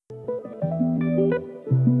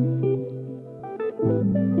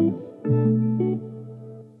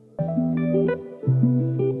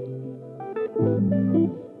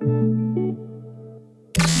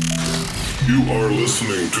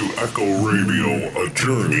listening to Echo Radio, a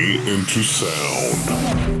journey into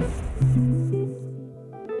sound.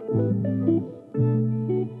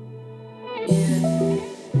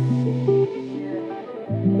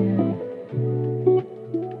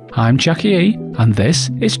 I'm Jackie E, and this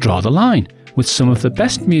is Draw the Line, with some of the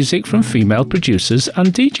best music from female producers and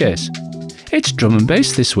DJs. It's drum and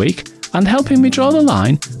bass this week, and helping me draw the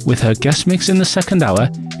line with her guest mix in the second hour,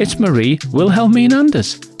 it's Marie Wilhelmine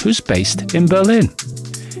Anders, who's based in Berlin.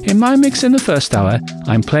 In my mix in the first hour,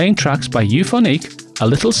 I'm playing tracks by Euphonique, A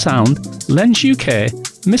Little Sound, Lens UK,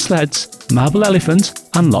 Misleds, Marble Elephant,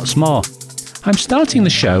 and lots more. I'm starting the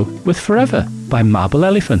show with Forever by Marble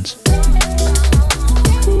Elephant.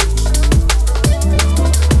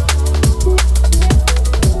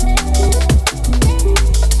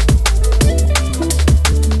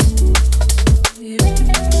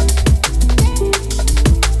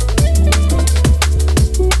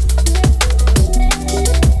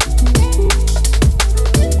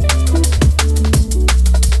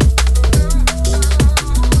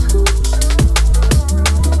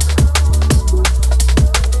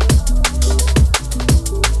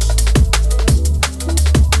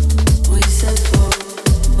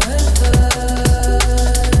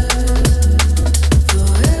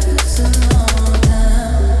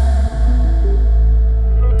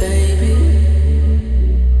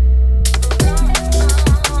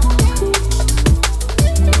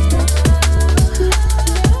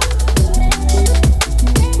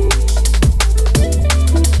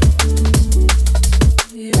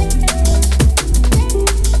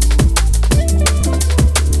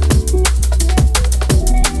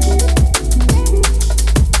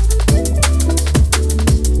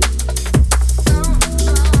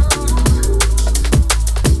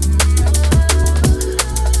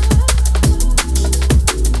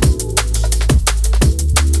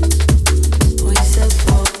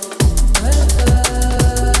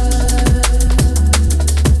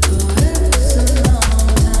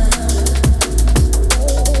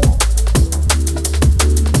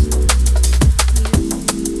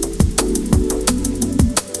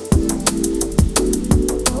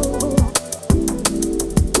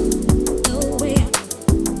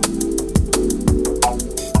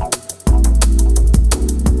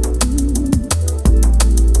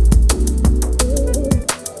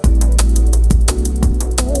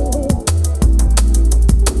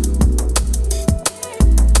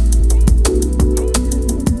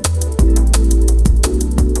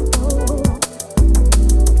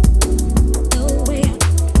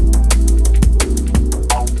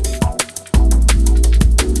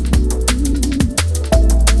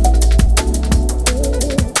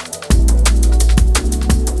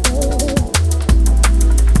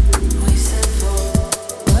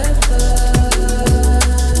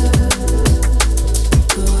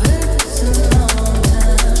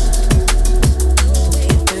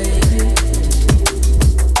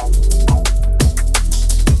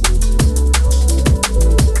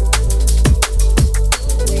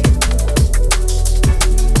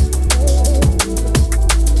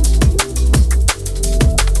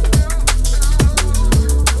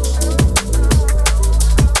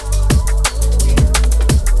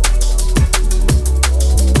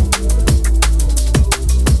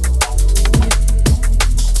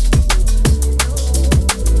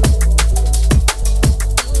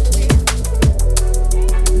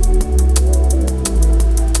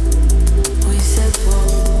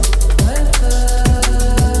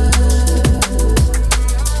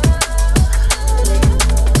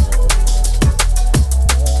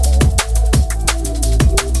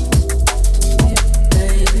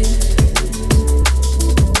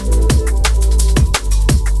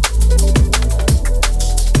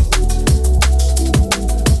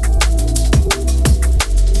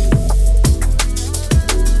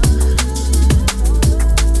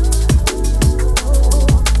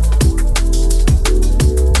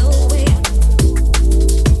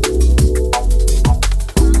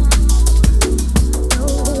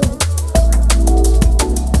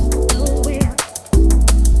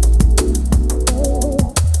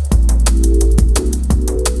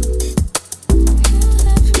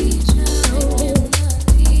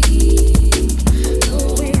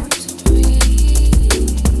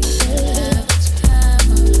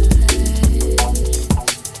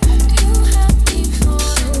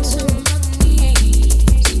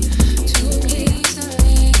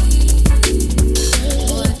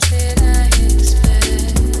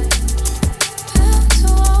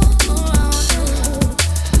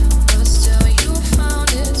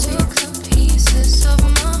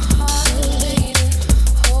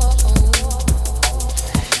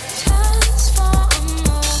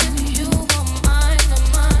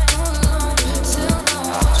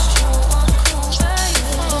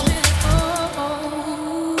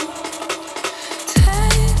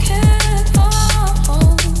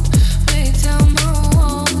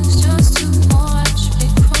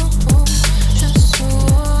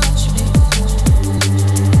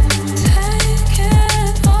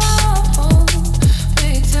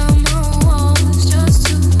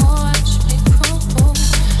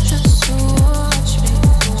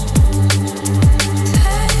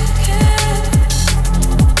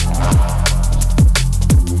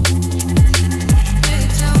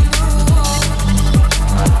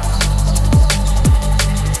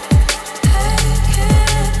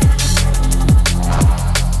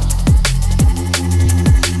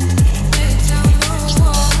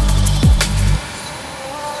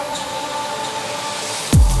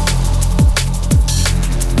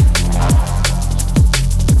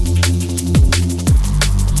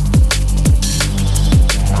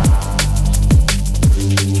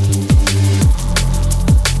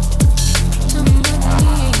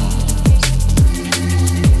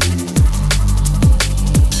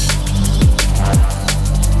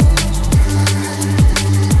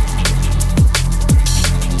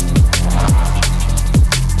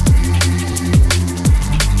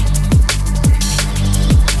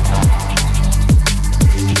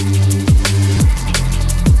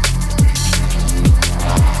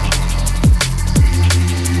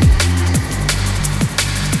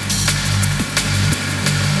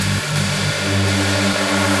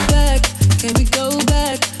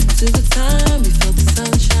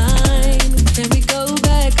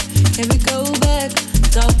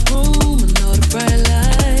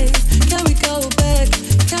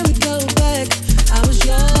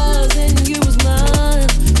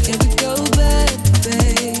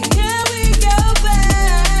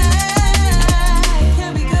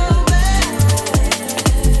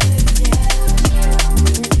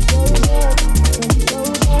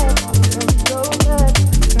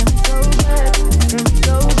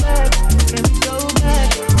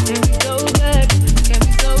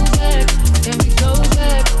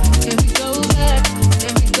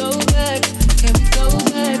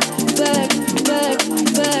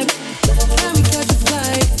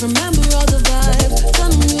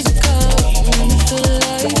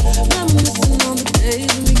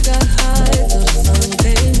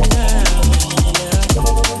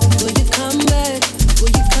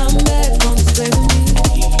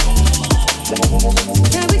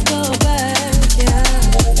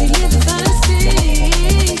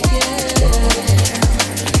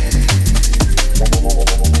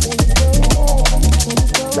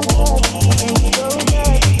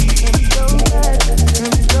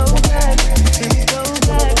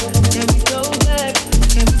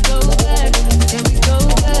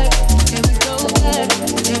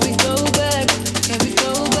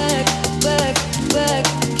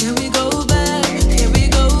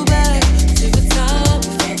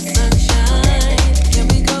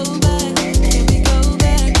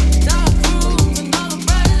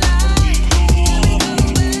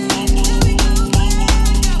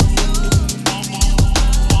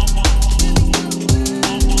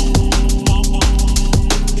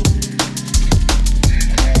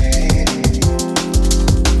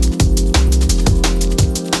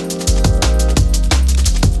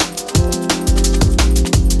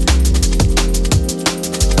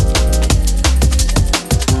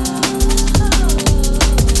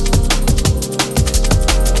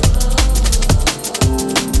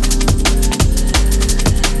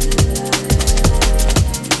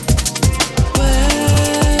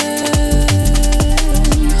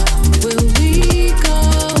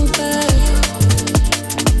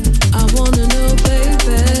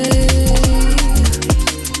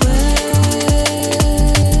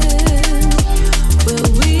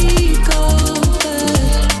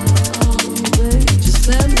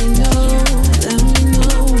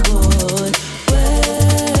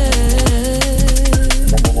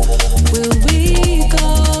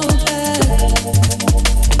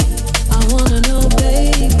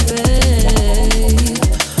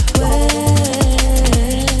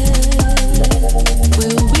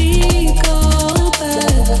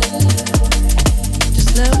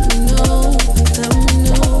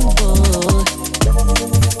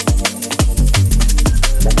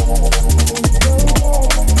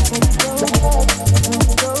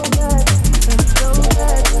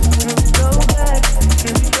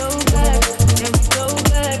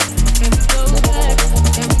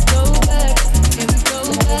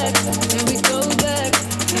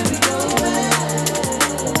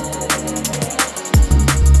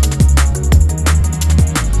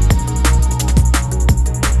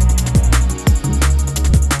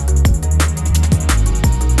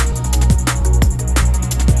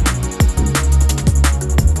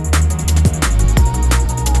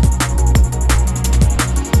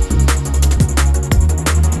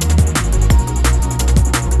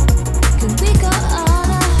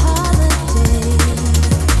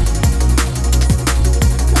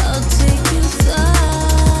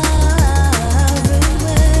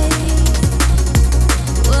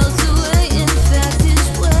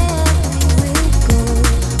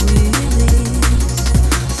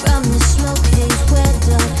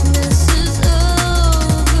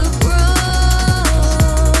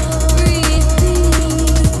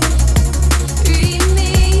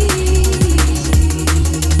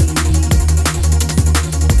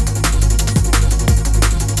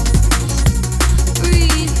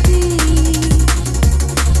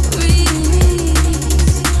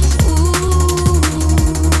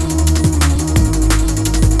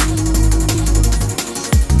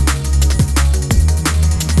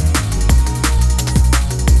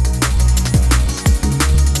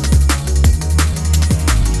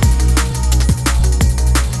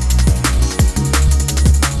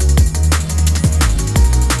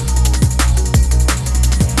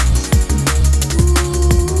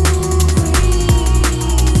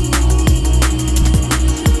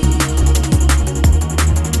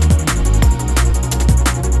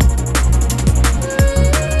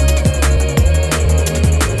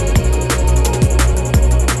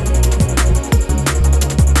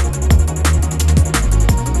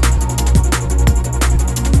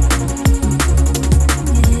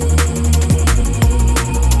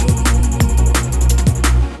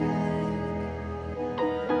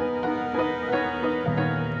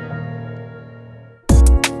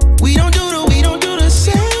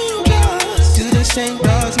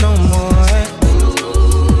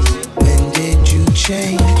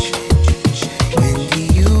 change? When do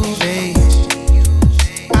you fade?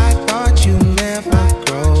 I thought you never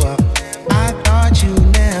grow up. I thought you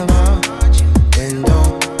never. Window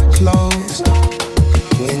closed.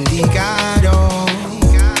 Windy got old.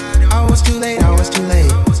 I was too late, I was too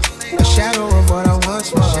late. A shadow of what I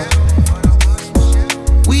once was.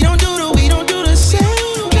 We don't do the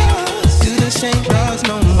same drugs. Do the same drugs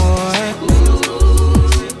no more.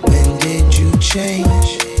 When did you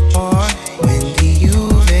change? Or when do you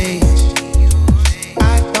fade?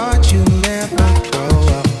 I thought you never grow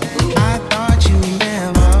up. I thought you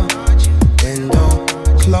never. Window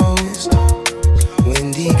closed.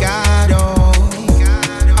 Windy got old.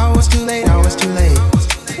 I was too late, I was too late.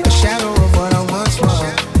 A shadow of what I once was.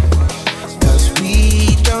 'Cause we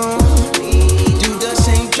don't do the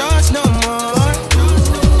same drugs no more.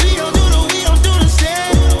 We don't do the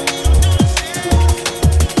same.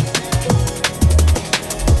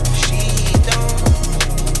 She don't.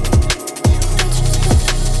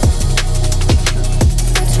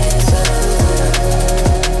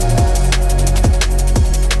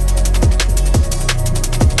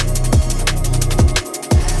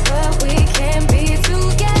 But we can't be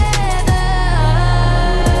together.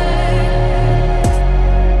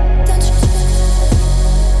 But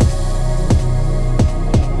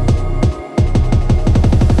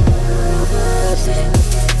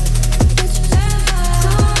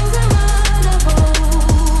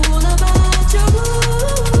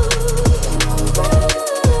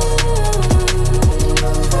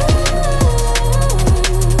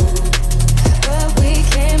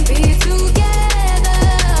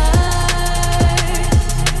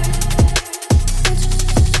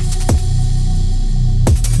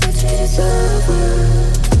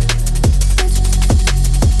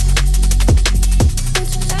we can't be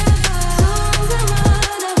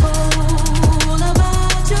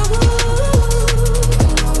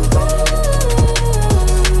together.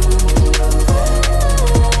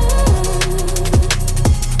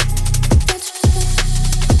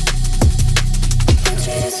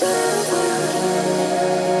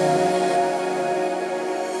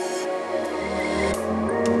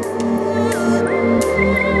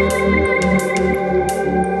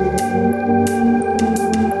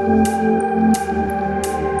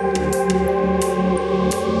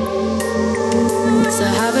 So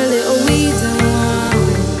have a little weed and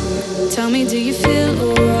wine. Tell me, do you feel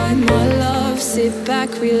alright, my love? Sit back,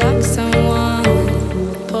 relax and wine.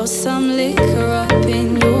 Pour some liquor up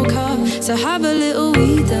in your cup. So have a little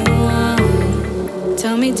weed and wine.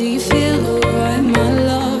 Tell me, do you feel alright, my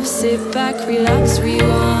love? Sit back, relax,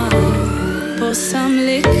 rewind. Pour some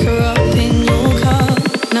liquor up in your cup.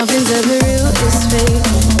 Nothing's ever real, it's fake.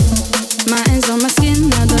 My hands on my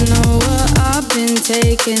skin, I don't know what I've been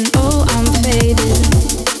taking. Oh, I'm faded.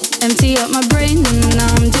 Empty up my brain and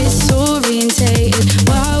I'm disorientated.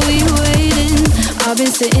 While we waiting, I've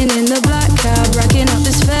been sitting in the black cab, racking up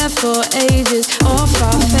this fare for ages. Off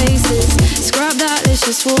our faces, scrap that, let's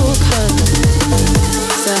just walk up.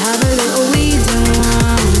 So have a little weed and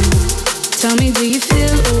wine. Tell me, do you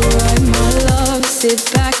feel alright, my love? Sit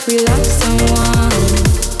back, relax and wine.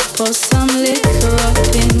 Pour some liquor up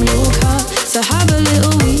in your cup. So have a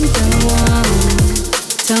little weed and wine.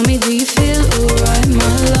 Tell me, do you feel alright,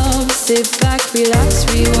 my love? Sit back, relax,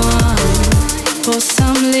 rewind. Pour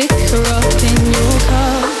some liquor up in your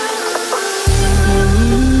cup.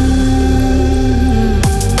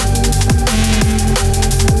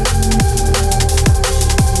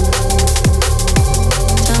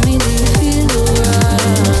 Tell me, do you feel alright?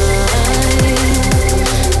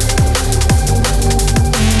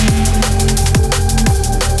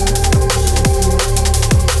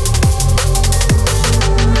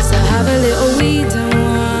 So have a little weed and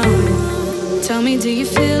wine. Tell me, do you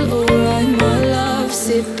feel alright, my love?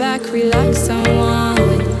 Sit back, relax and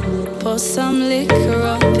wine. Pour some liquor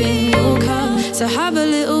up in your cup. So have a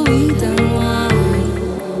little weed and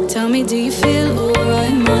wine. Tell me, do you feel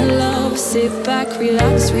alright, my love? Sit back,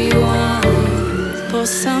 relax, rewind. Pour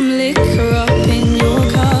some liquor up in your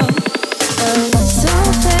cup. So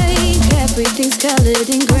fake, everything's colored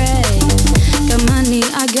in grey. Got money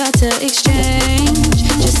I got to exchange,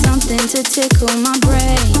 just something to tickle my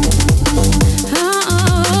brain.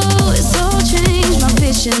 Oh, it's all changed, my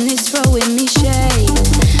vision is throwing me shade.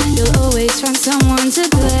 You'll always find someone to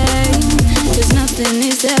blame, 'cause nothing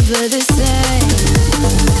is ever the same.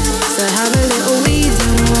 So have a little weed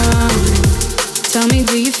and wine. Tell me,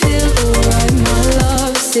 do you feel alright, my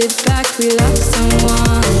love? Sit back, relax and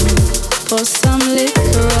wine. Pour some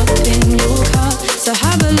liquor up in your cup. So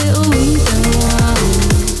have a little weed and wine.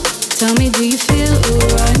 Tell me, do you feel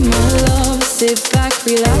alright, my love? Sit back,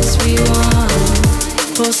 relax, rewind.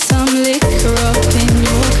 Pour some liquor up in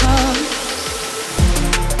your cup.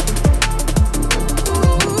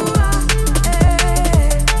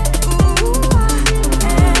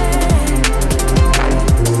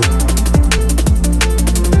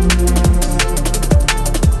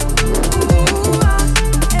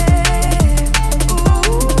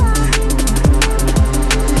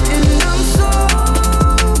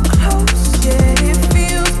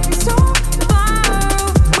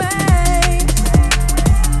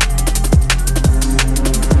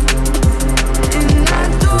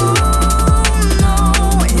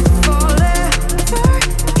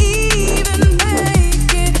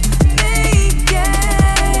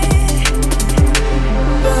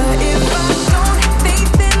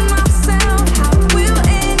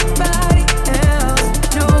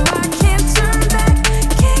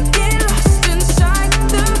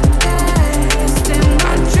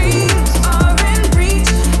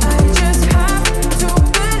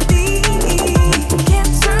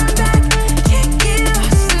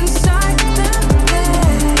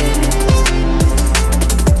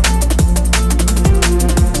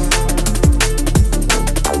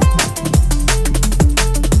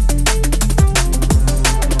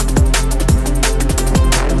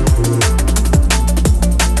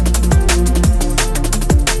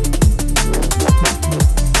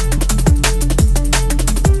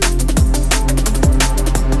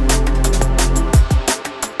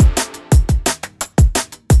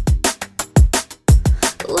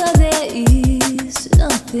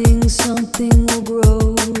 Something will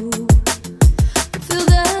grow. Feel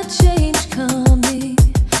that change coming,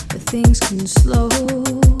 but things can slow.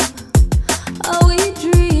 Are we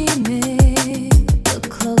dreaming? Look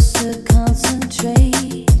closer,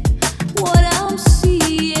 concentrate. What I'm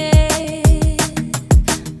seeing,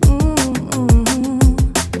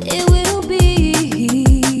 it will be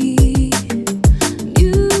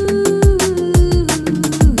you.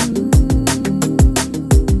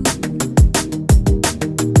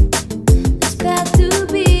 To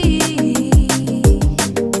be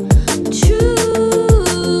true.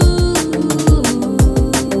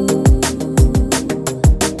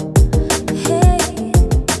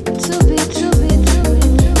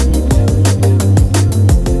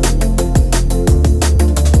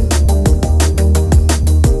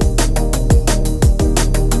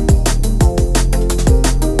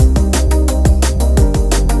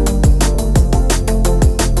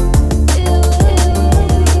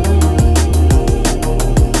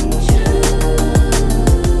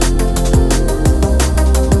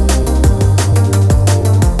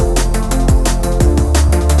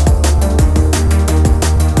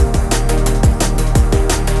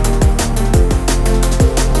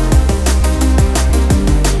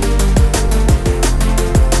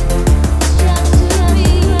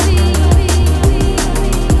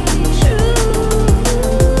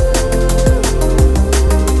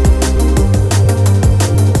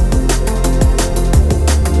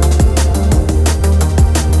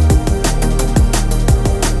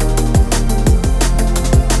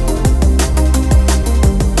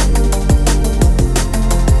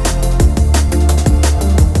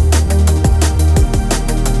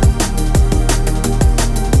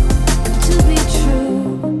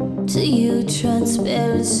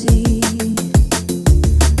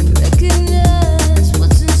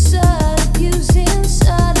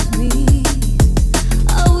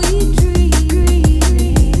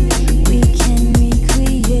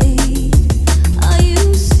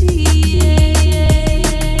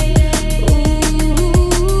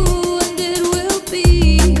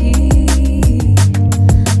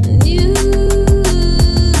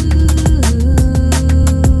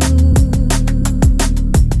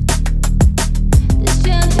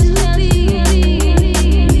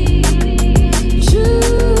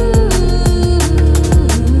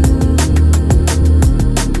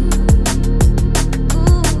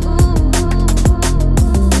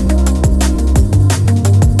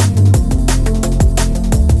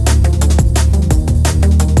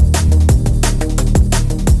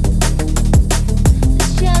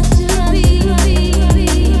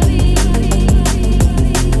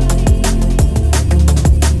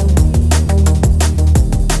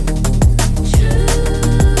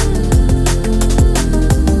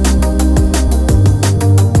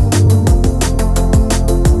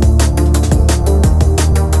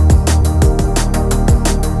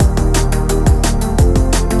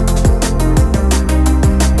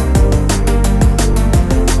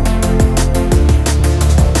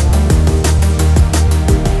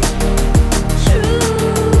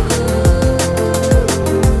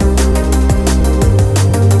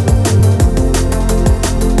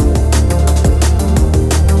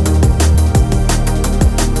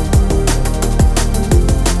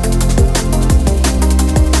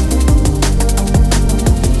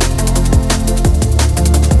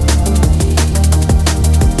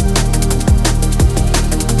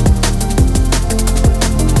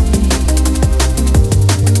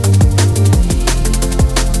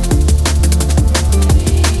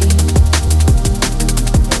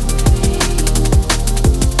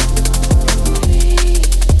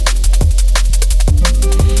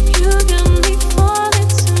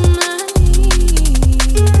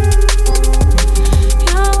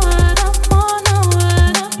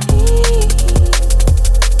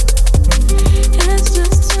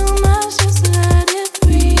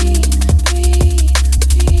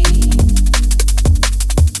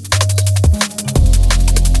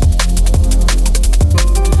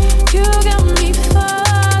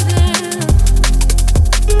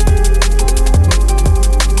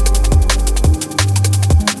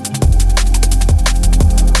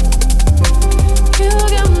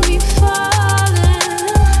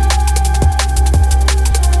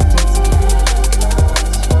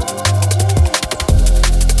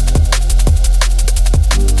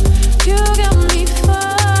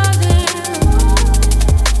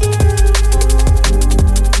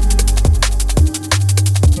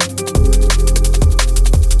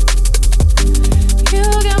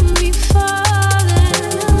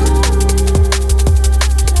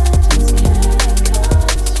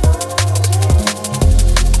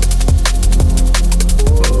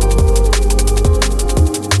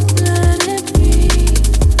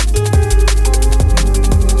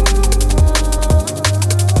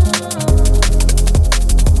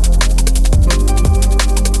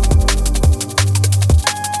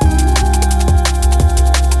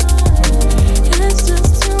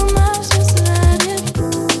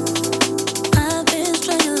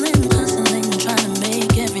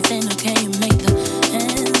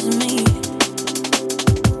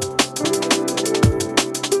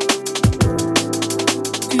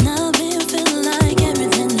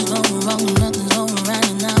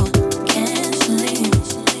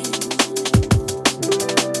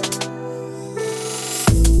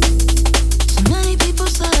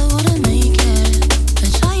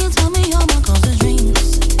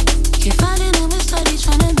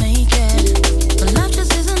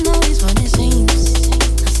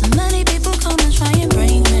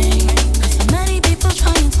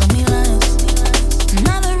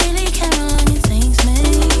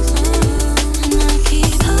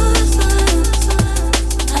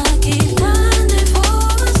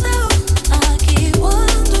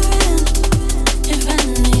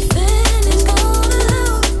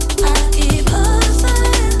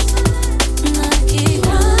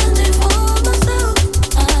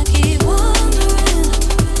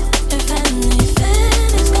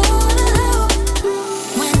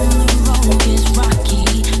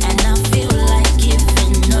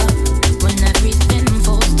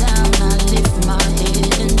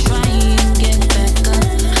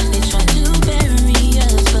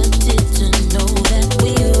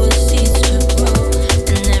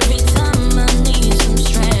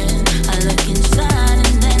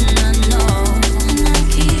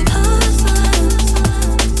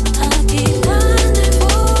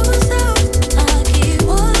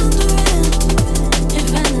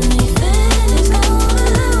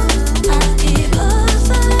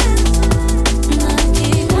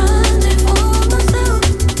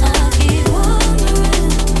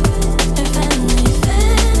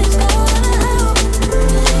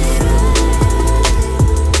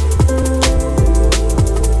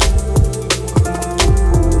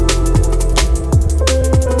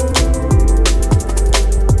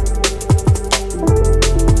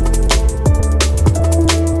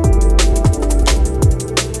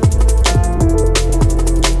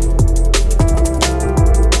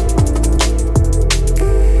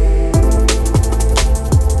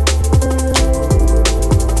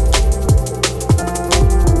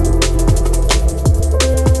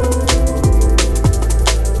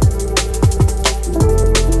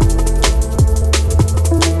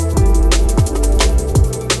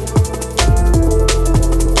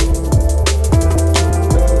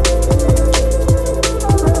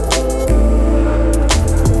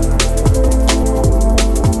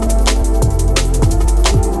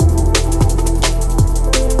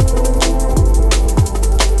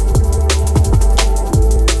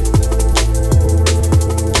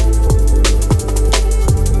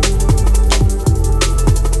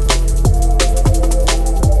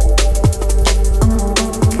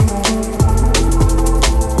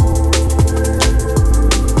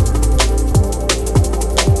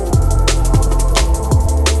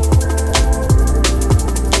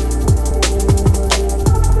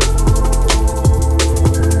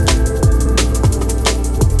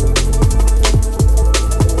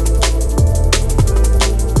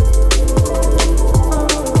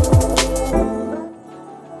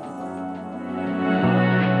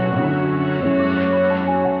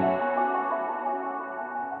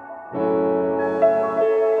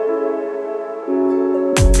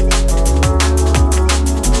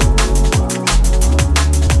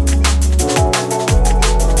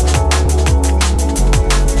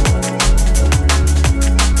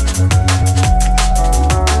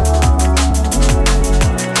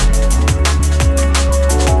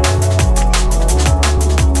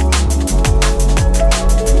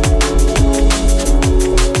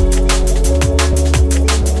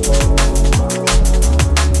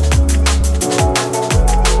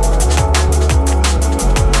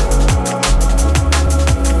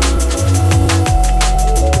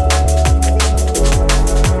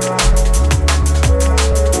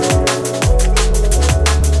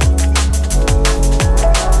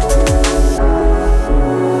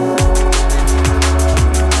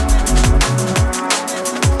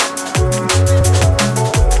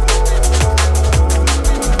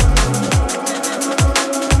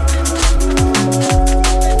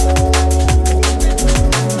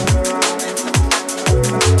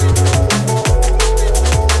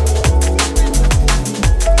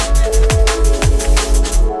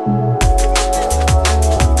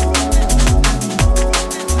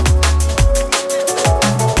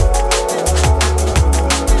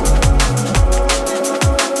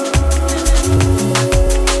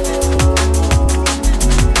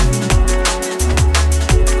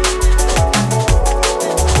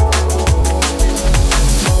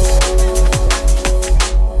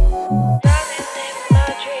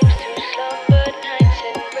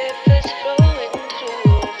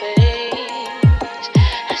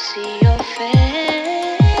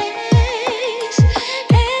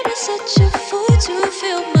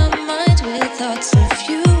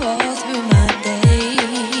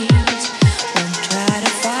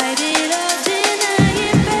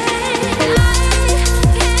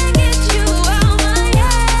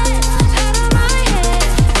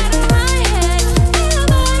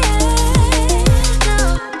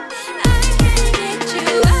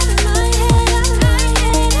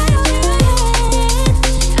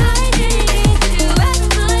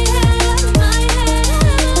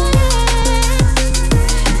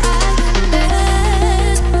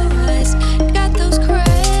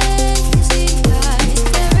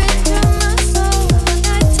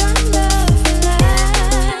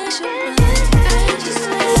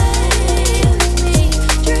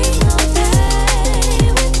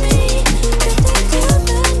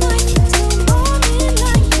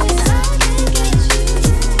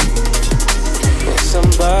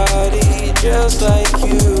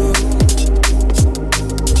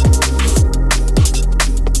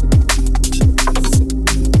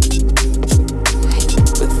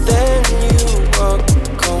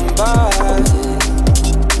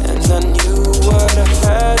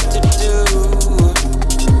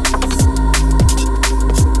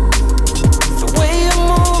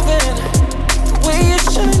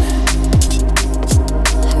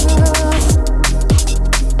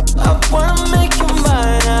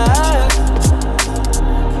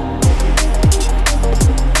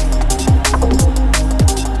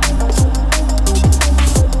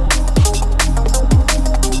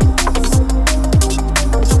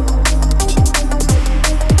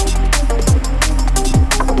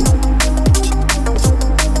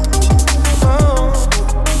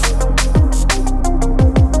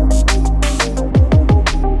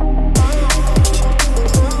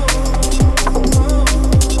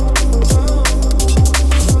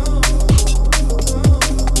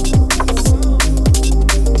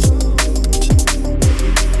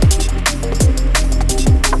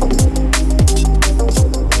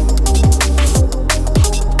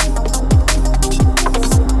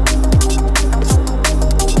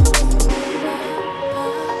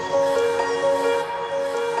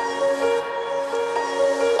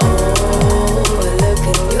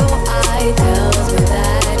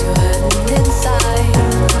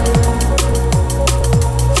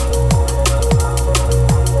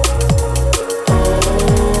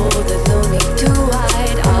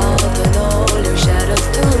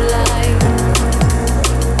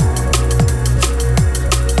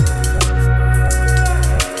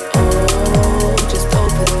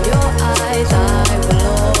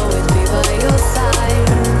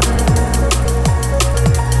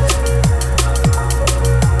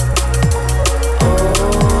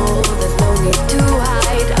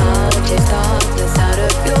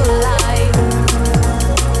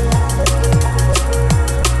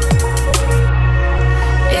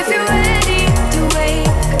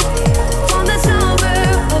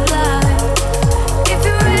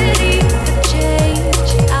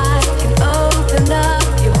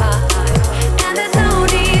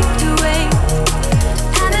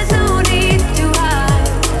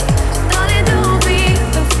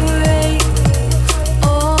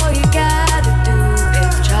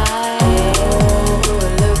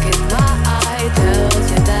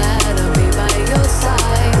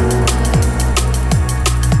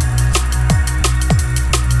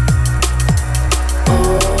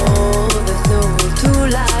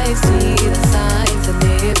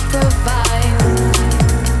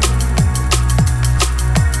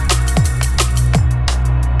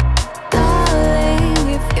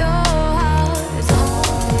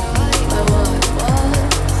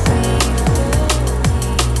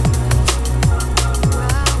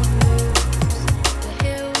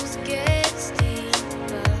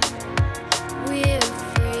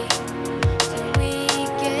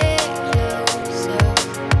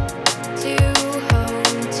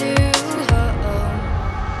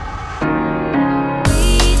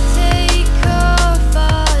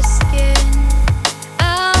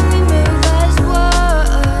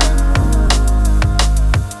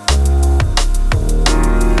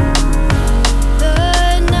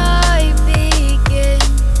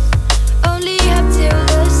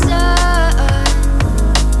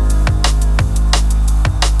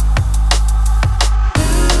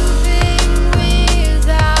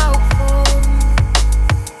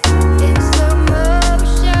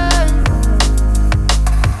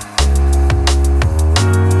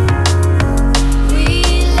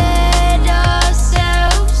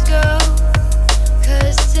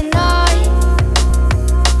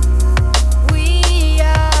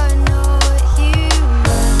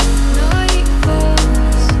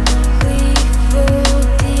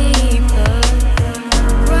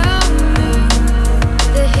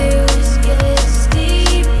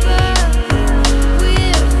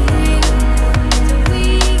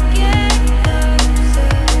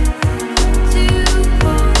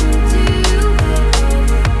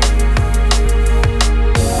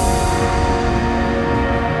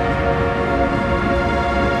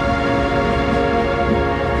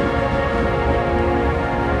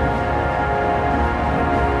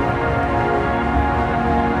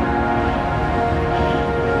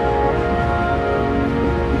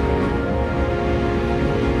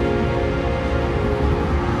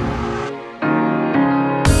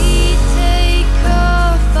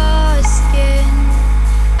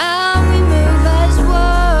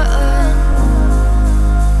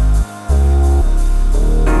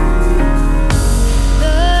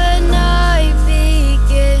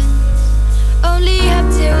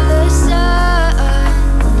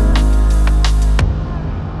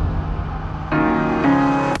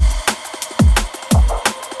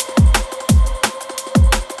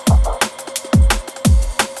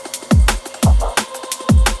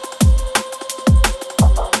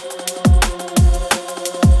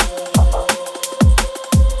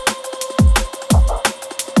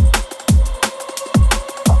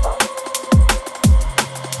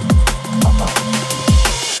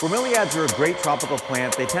 Bromeliads are a great tropical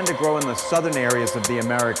plant. They tend to grow in the southern areas of the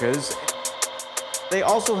Americas. They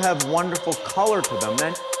also have wonderful color to them.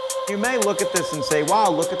 And you may look at this and say, wow,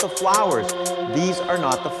 look at the flowers. These are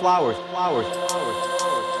not the flowers.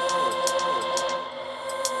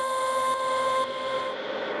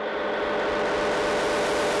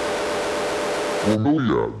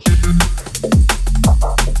 Bromeliads.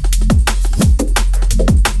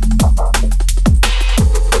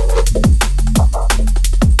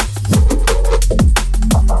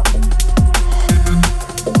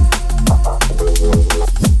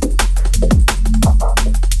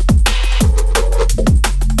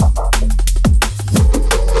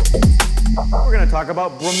 We're going to talk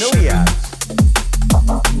about bromeliads.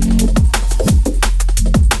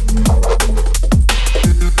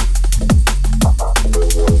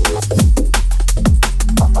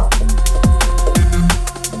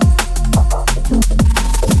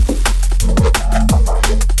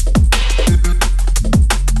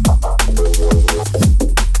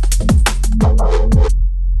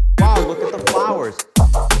 Wow, look at the flowers.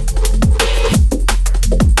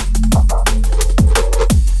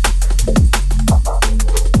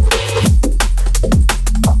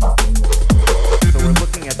 So we're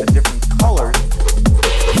looking at the different colors.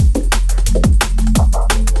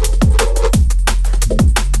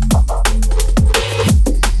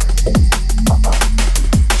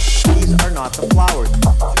 These are not the flowers.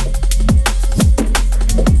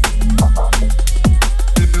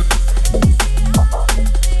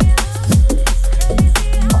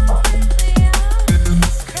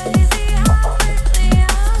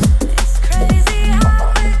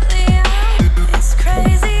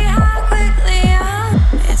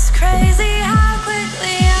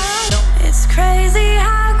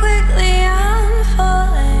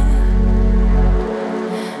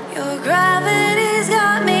 Gravity's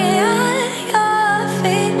got me at your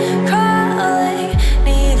feet, crawling.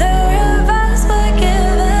 Neither of us were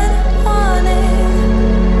given warning.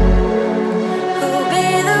 Who'll be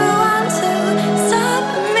the one to stop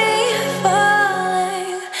me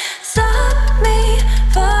falling? Stop me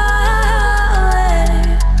falling.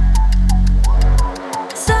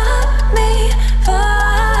 Stop me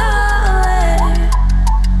falling.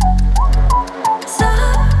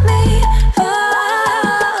 Stop me falling.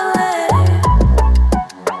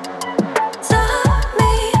 Stop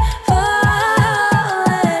me falling.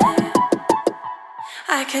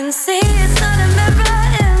 I can see it's not a mirror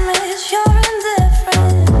image. You're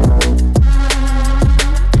indifferent.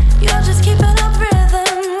 You're just keeping up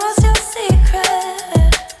rhythm. What's your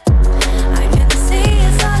secret? I can see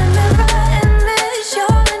it's not a mirror image.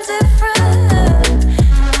 You're indifferent.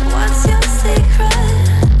 What's your secret?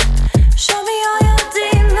 Show me all your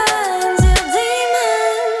demons, your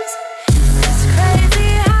demons. It's crazy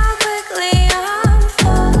how quickly I'm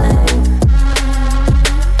falling.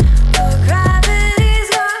 Your gravity's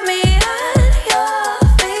got me.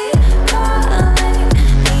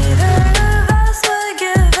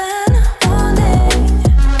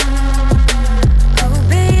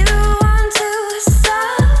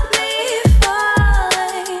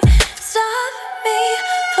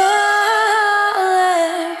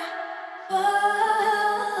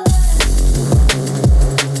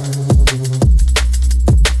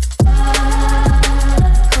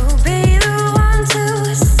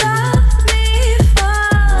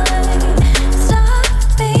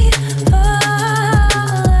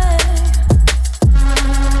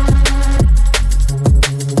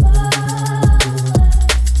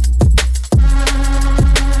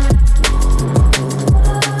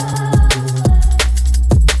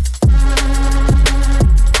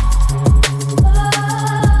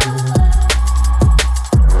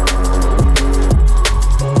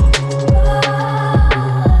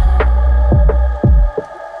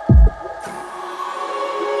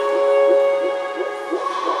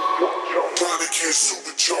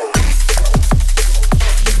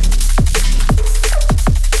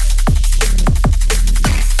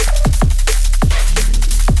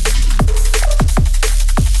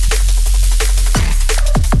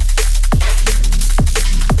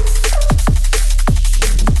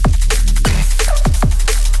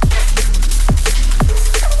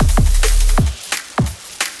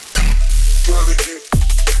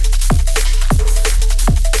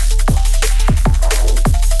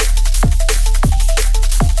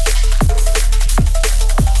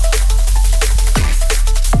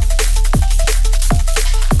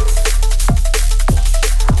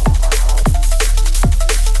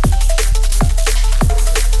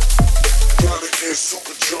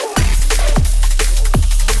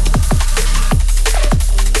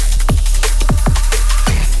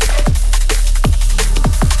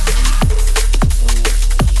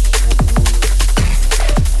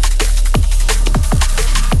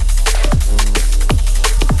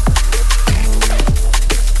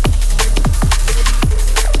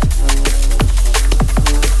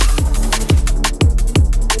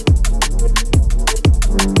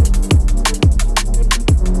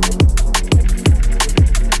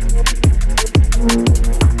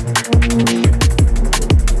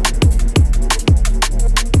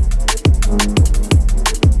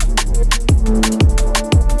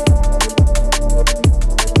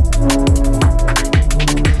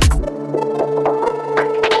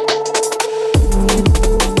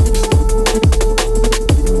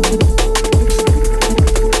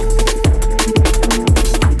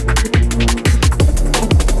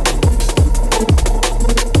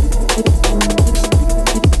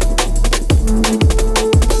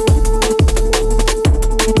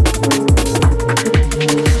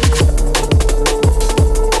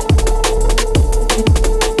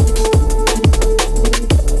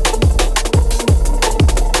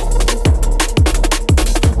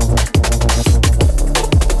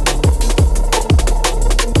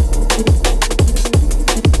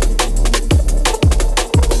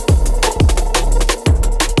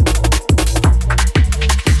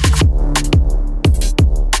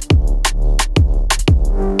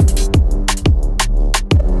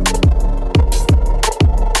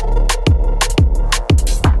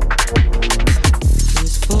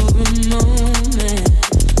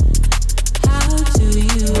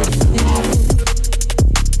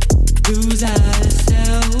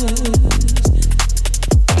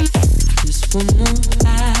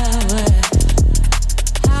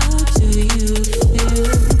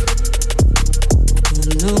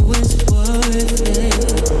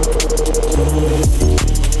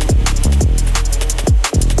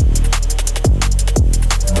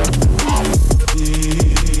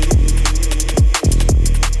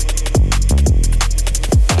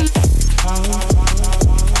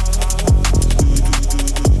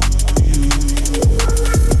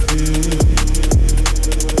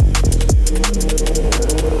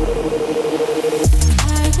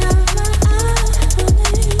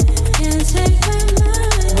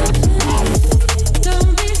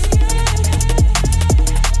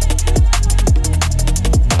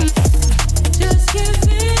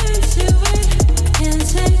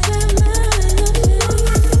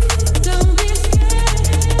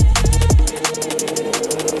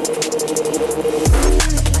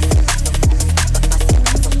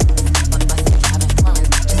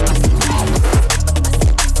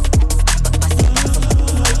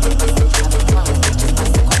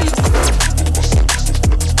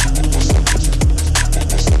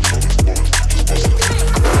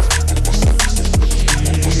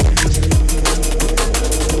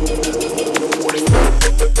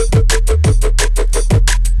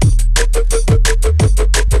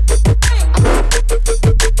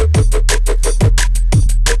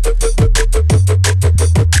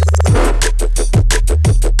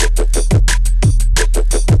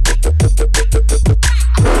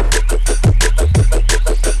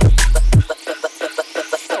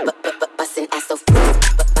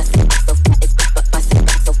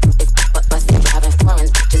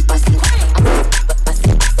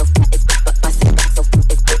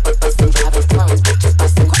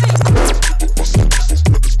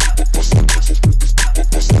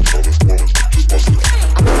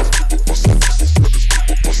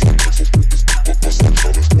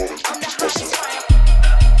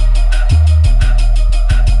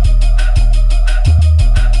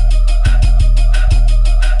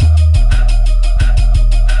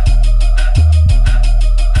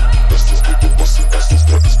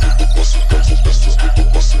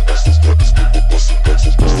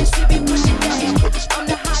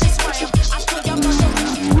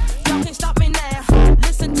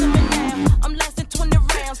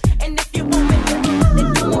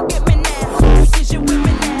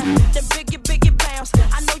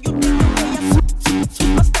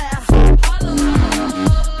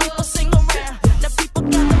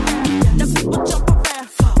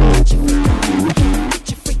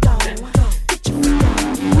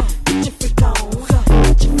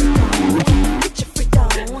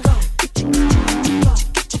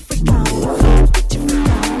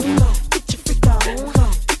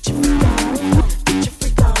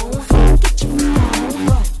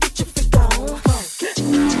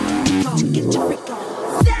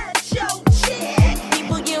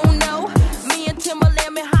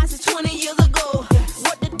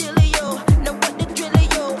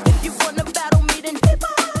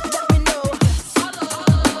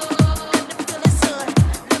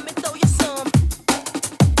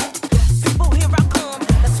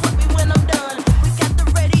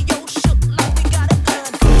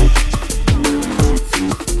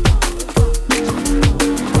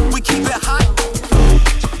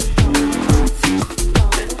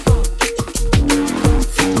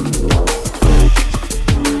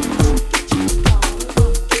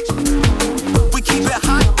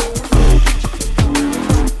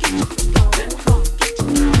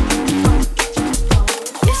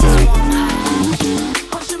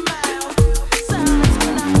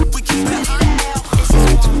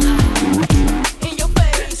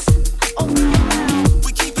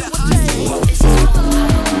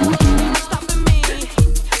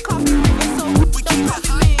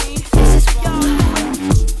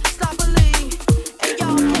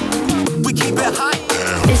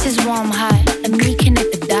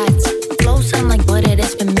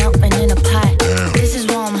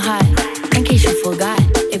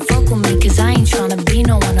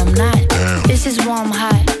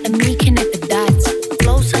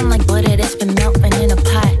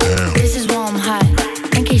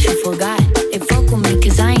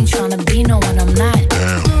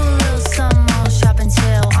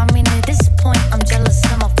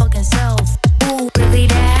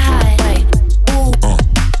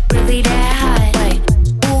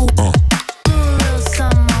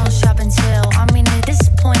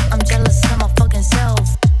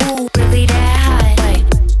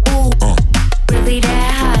 Really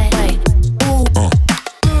that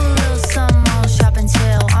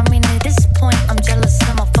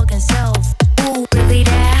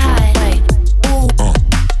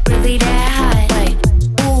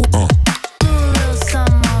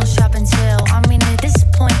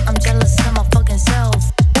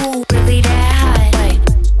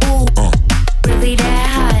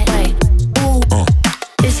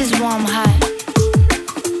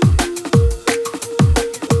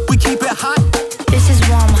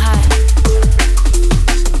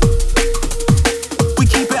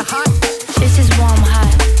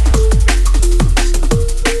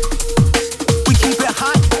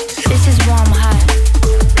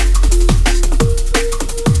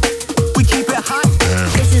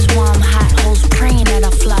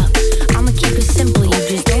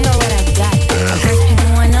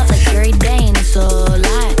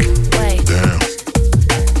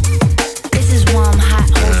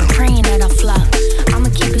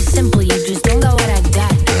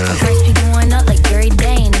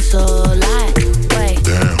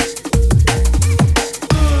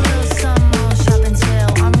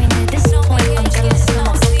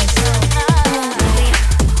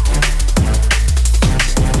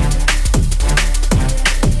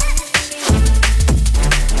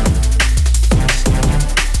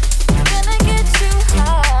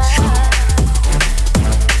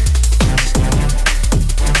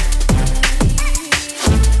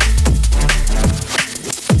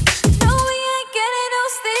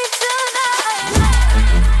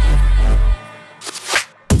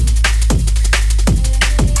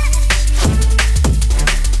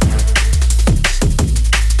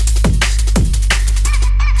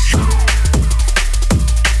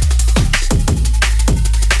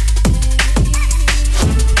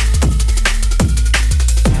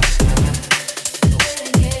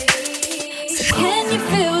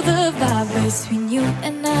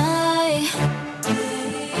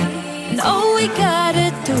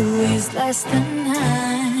is less than 9.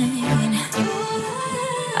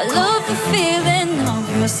 I love the feeling of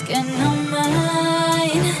your skin on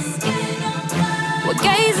mine. We're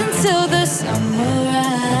gazing till the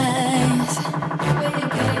sunrise.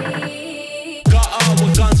 Gutter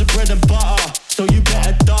with guns and bread and butter, so you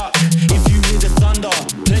better duck if you hear the thunder.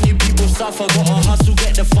 Plenty people suffer, gotta hustle,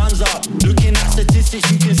 get the funds up. Looking at statistics,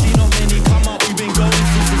 you can see not many come up. We've been going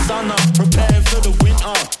since the sun up, preparing for the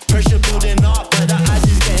winter. Pressure building up, but the ice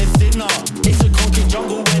is getting thinner. It's a concrete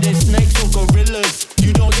jungle where there's snakes or gorillas.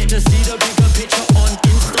 You don't get to see the bigger picture on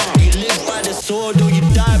Insta. You live by the sword or you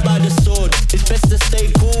die by the sword. It's best to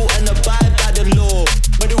stay cool and abide by the law.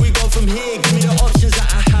 Where do we go from here? Give me the options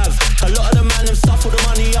that I have. A lot of the man them stuff all the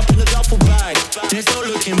money up in the duffel bag. There's no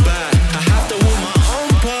looking back. I have to walk my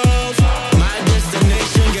own path. My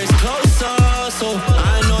destination gets closer, so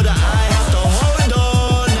I know that I have to hold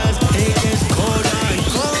on as it gets colder and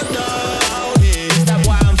colder out here. Is that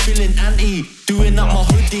why I'm feeling anti? Doing up my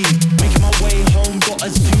hoodie, making my way home. Got a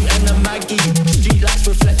suit and a Maggie. Street lights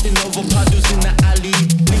reflecting over puddles in the alley.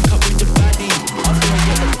 Link up with the baddie. After I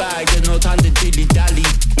get the bag, there's no time to dilly dally.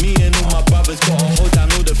 Me and all my brothers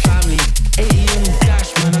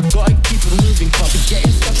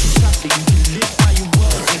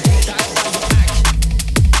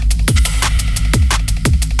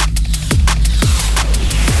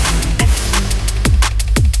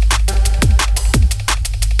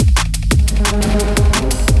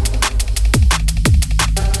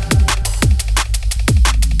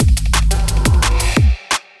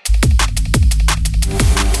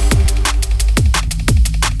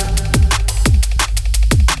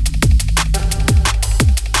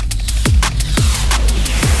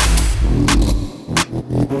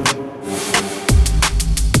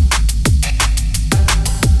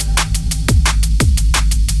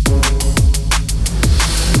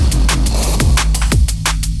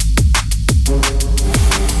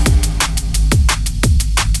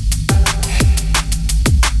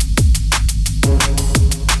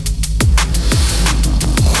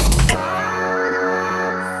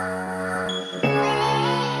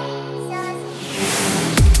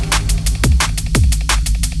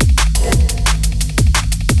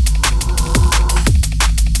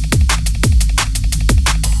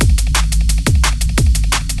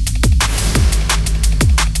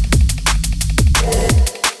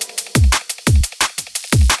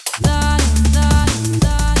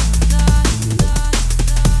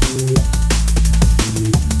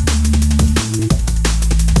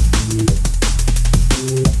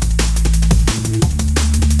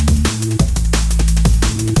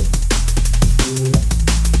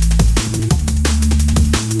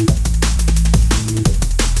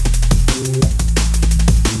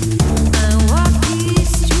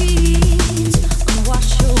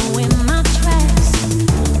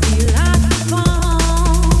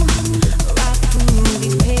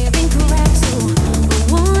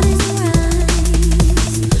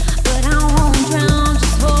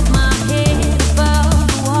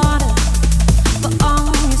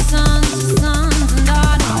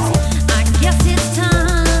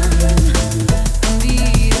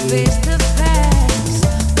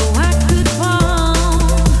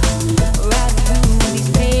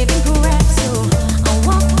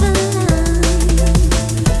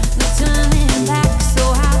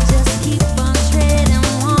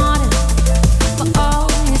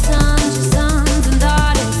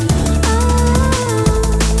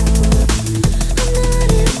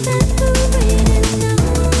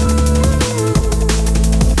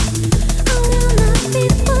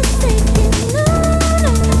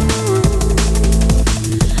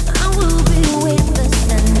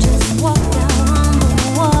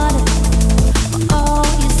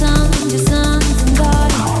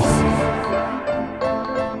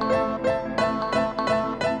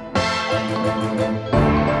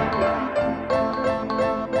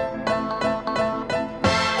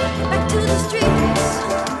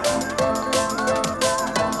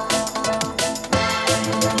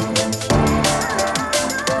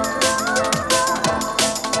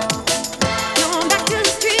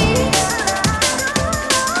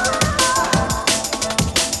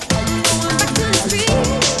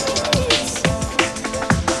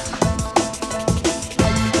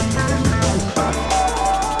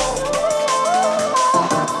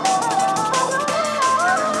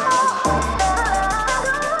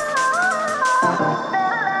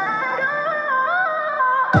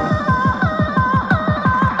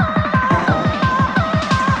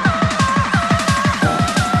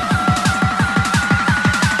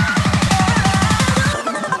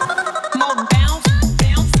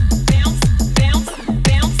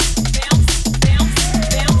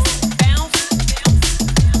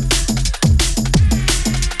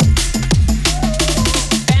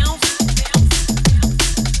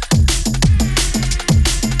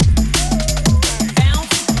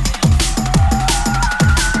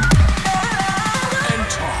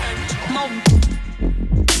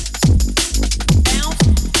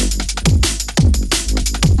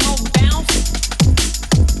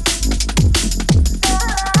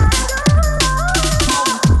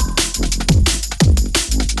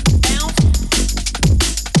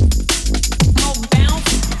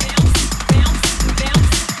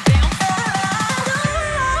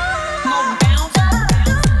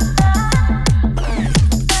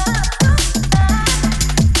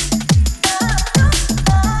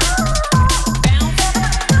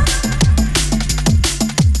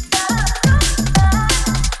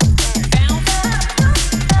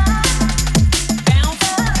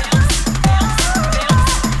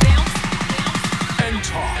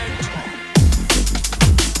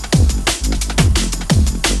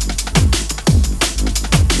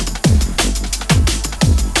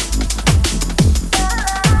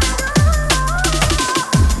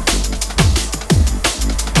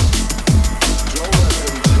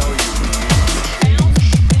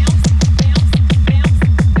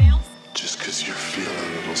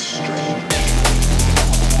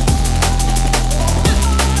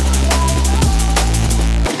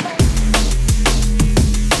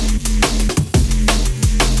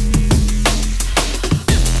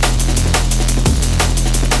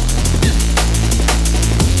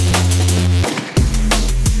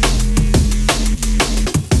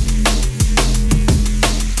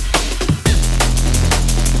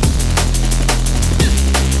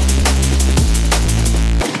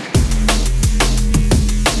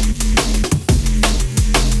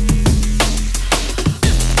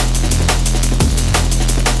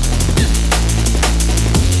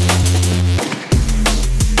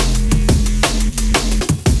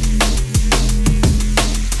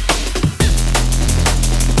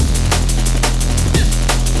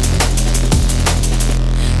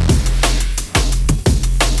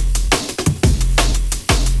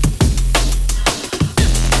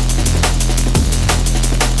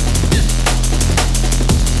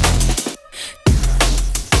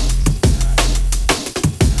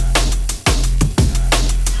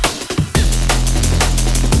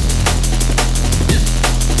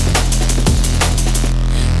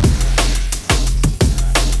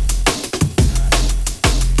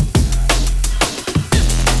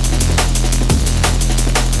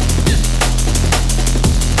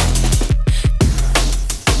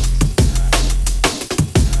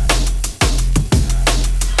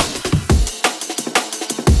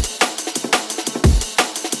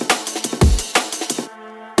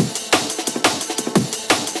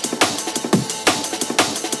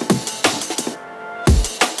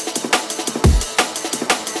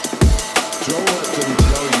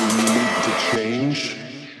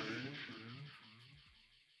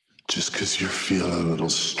just 'cause you're feeling a little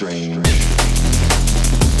strange.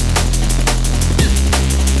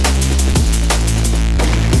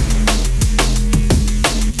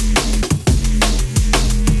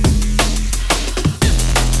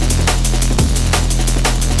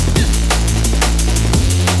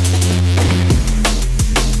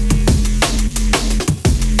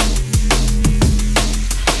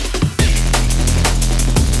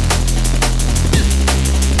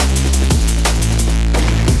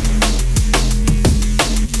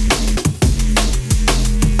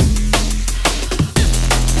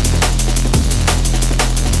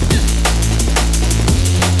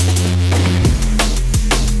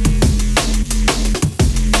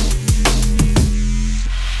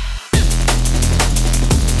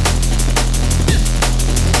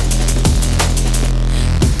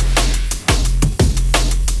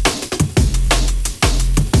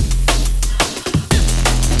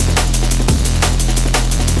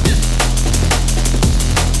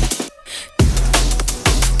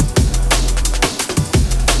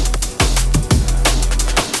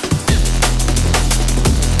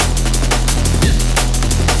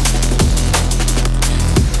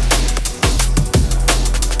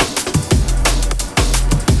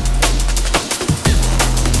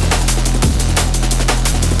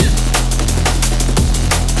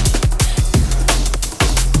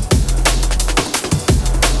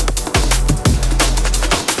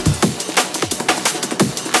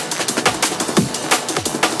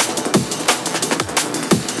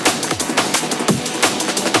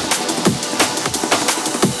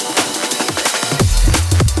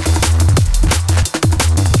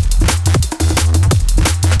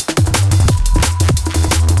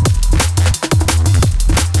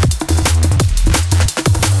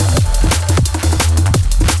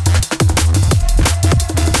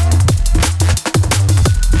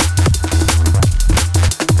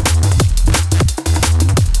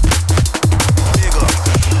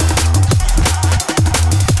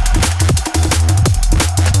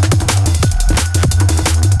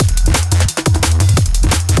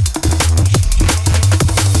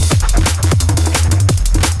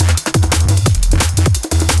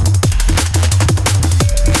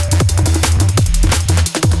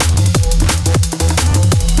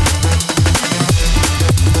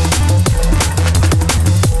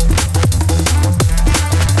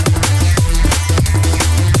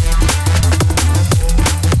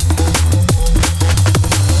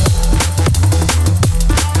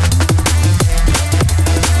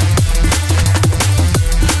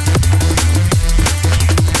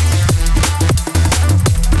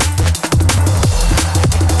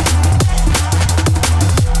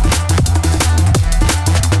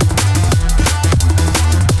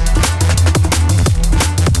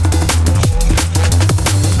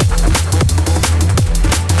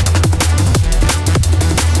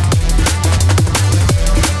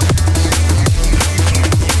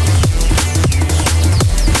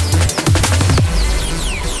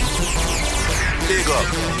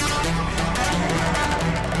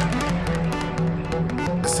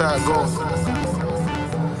 how it goes.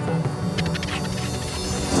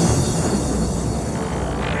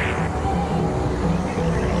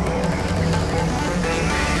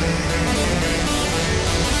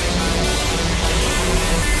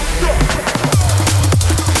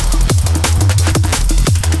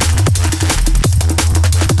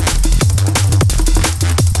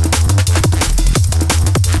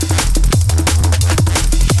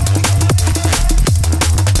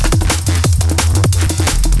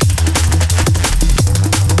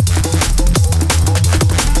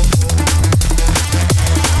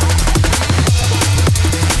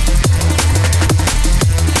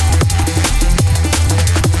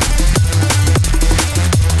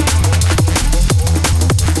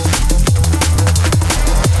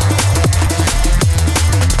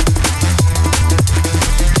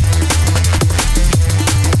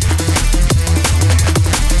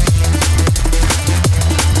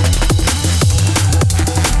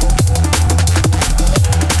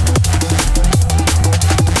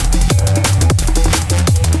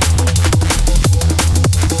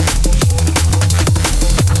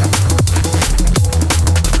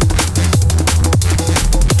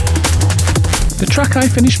 The track I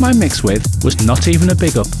finished my mix with was Not Even a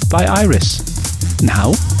Big Up by Iris.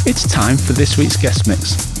 Now, it's time for this week's guest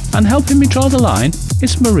mix, and helping me draw the line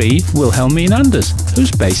is Marie Wilhelmine Anders,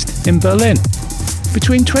 who's based in Berlin.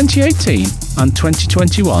 Between 2018 and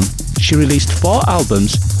 2021, she released 4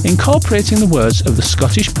 albums incorporating the words of the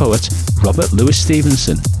Scottish poet Robert Louis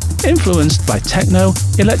Stevenson, influenced by techno,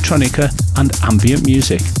 electronica and ambient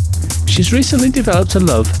music. She's recently developed a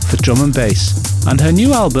love for drum and bass, and her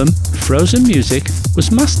new album, Frozen Music,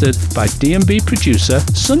 was mastered by D&B producer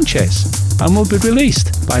Sunchase and will be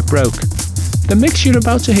released by Broke. The mix you're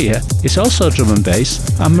about to hear is also drum and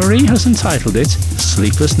bass, and Marie has entitled it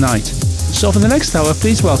Sleepless Night. So for the next hour,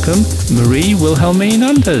 please welcome Marie Wilhelmine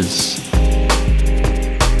Anders.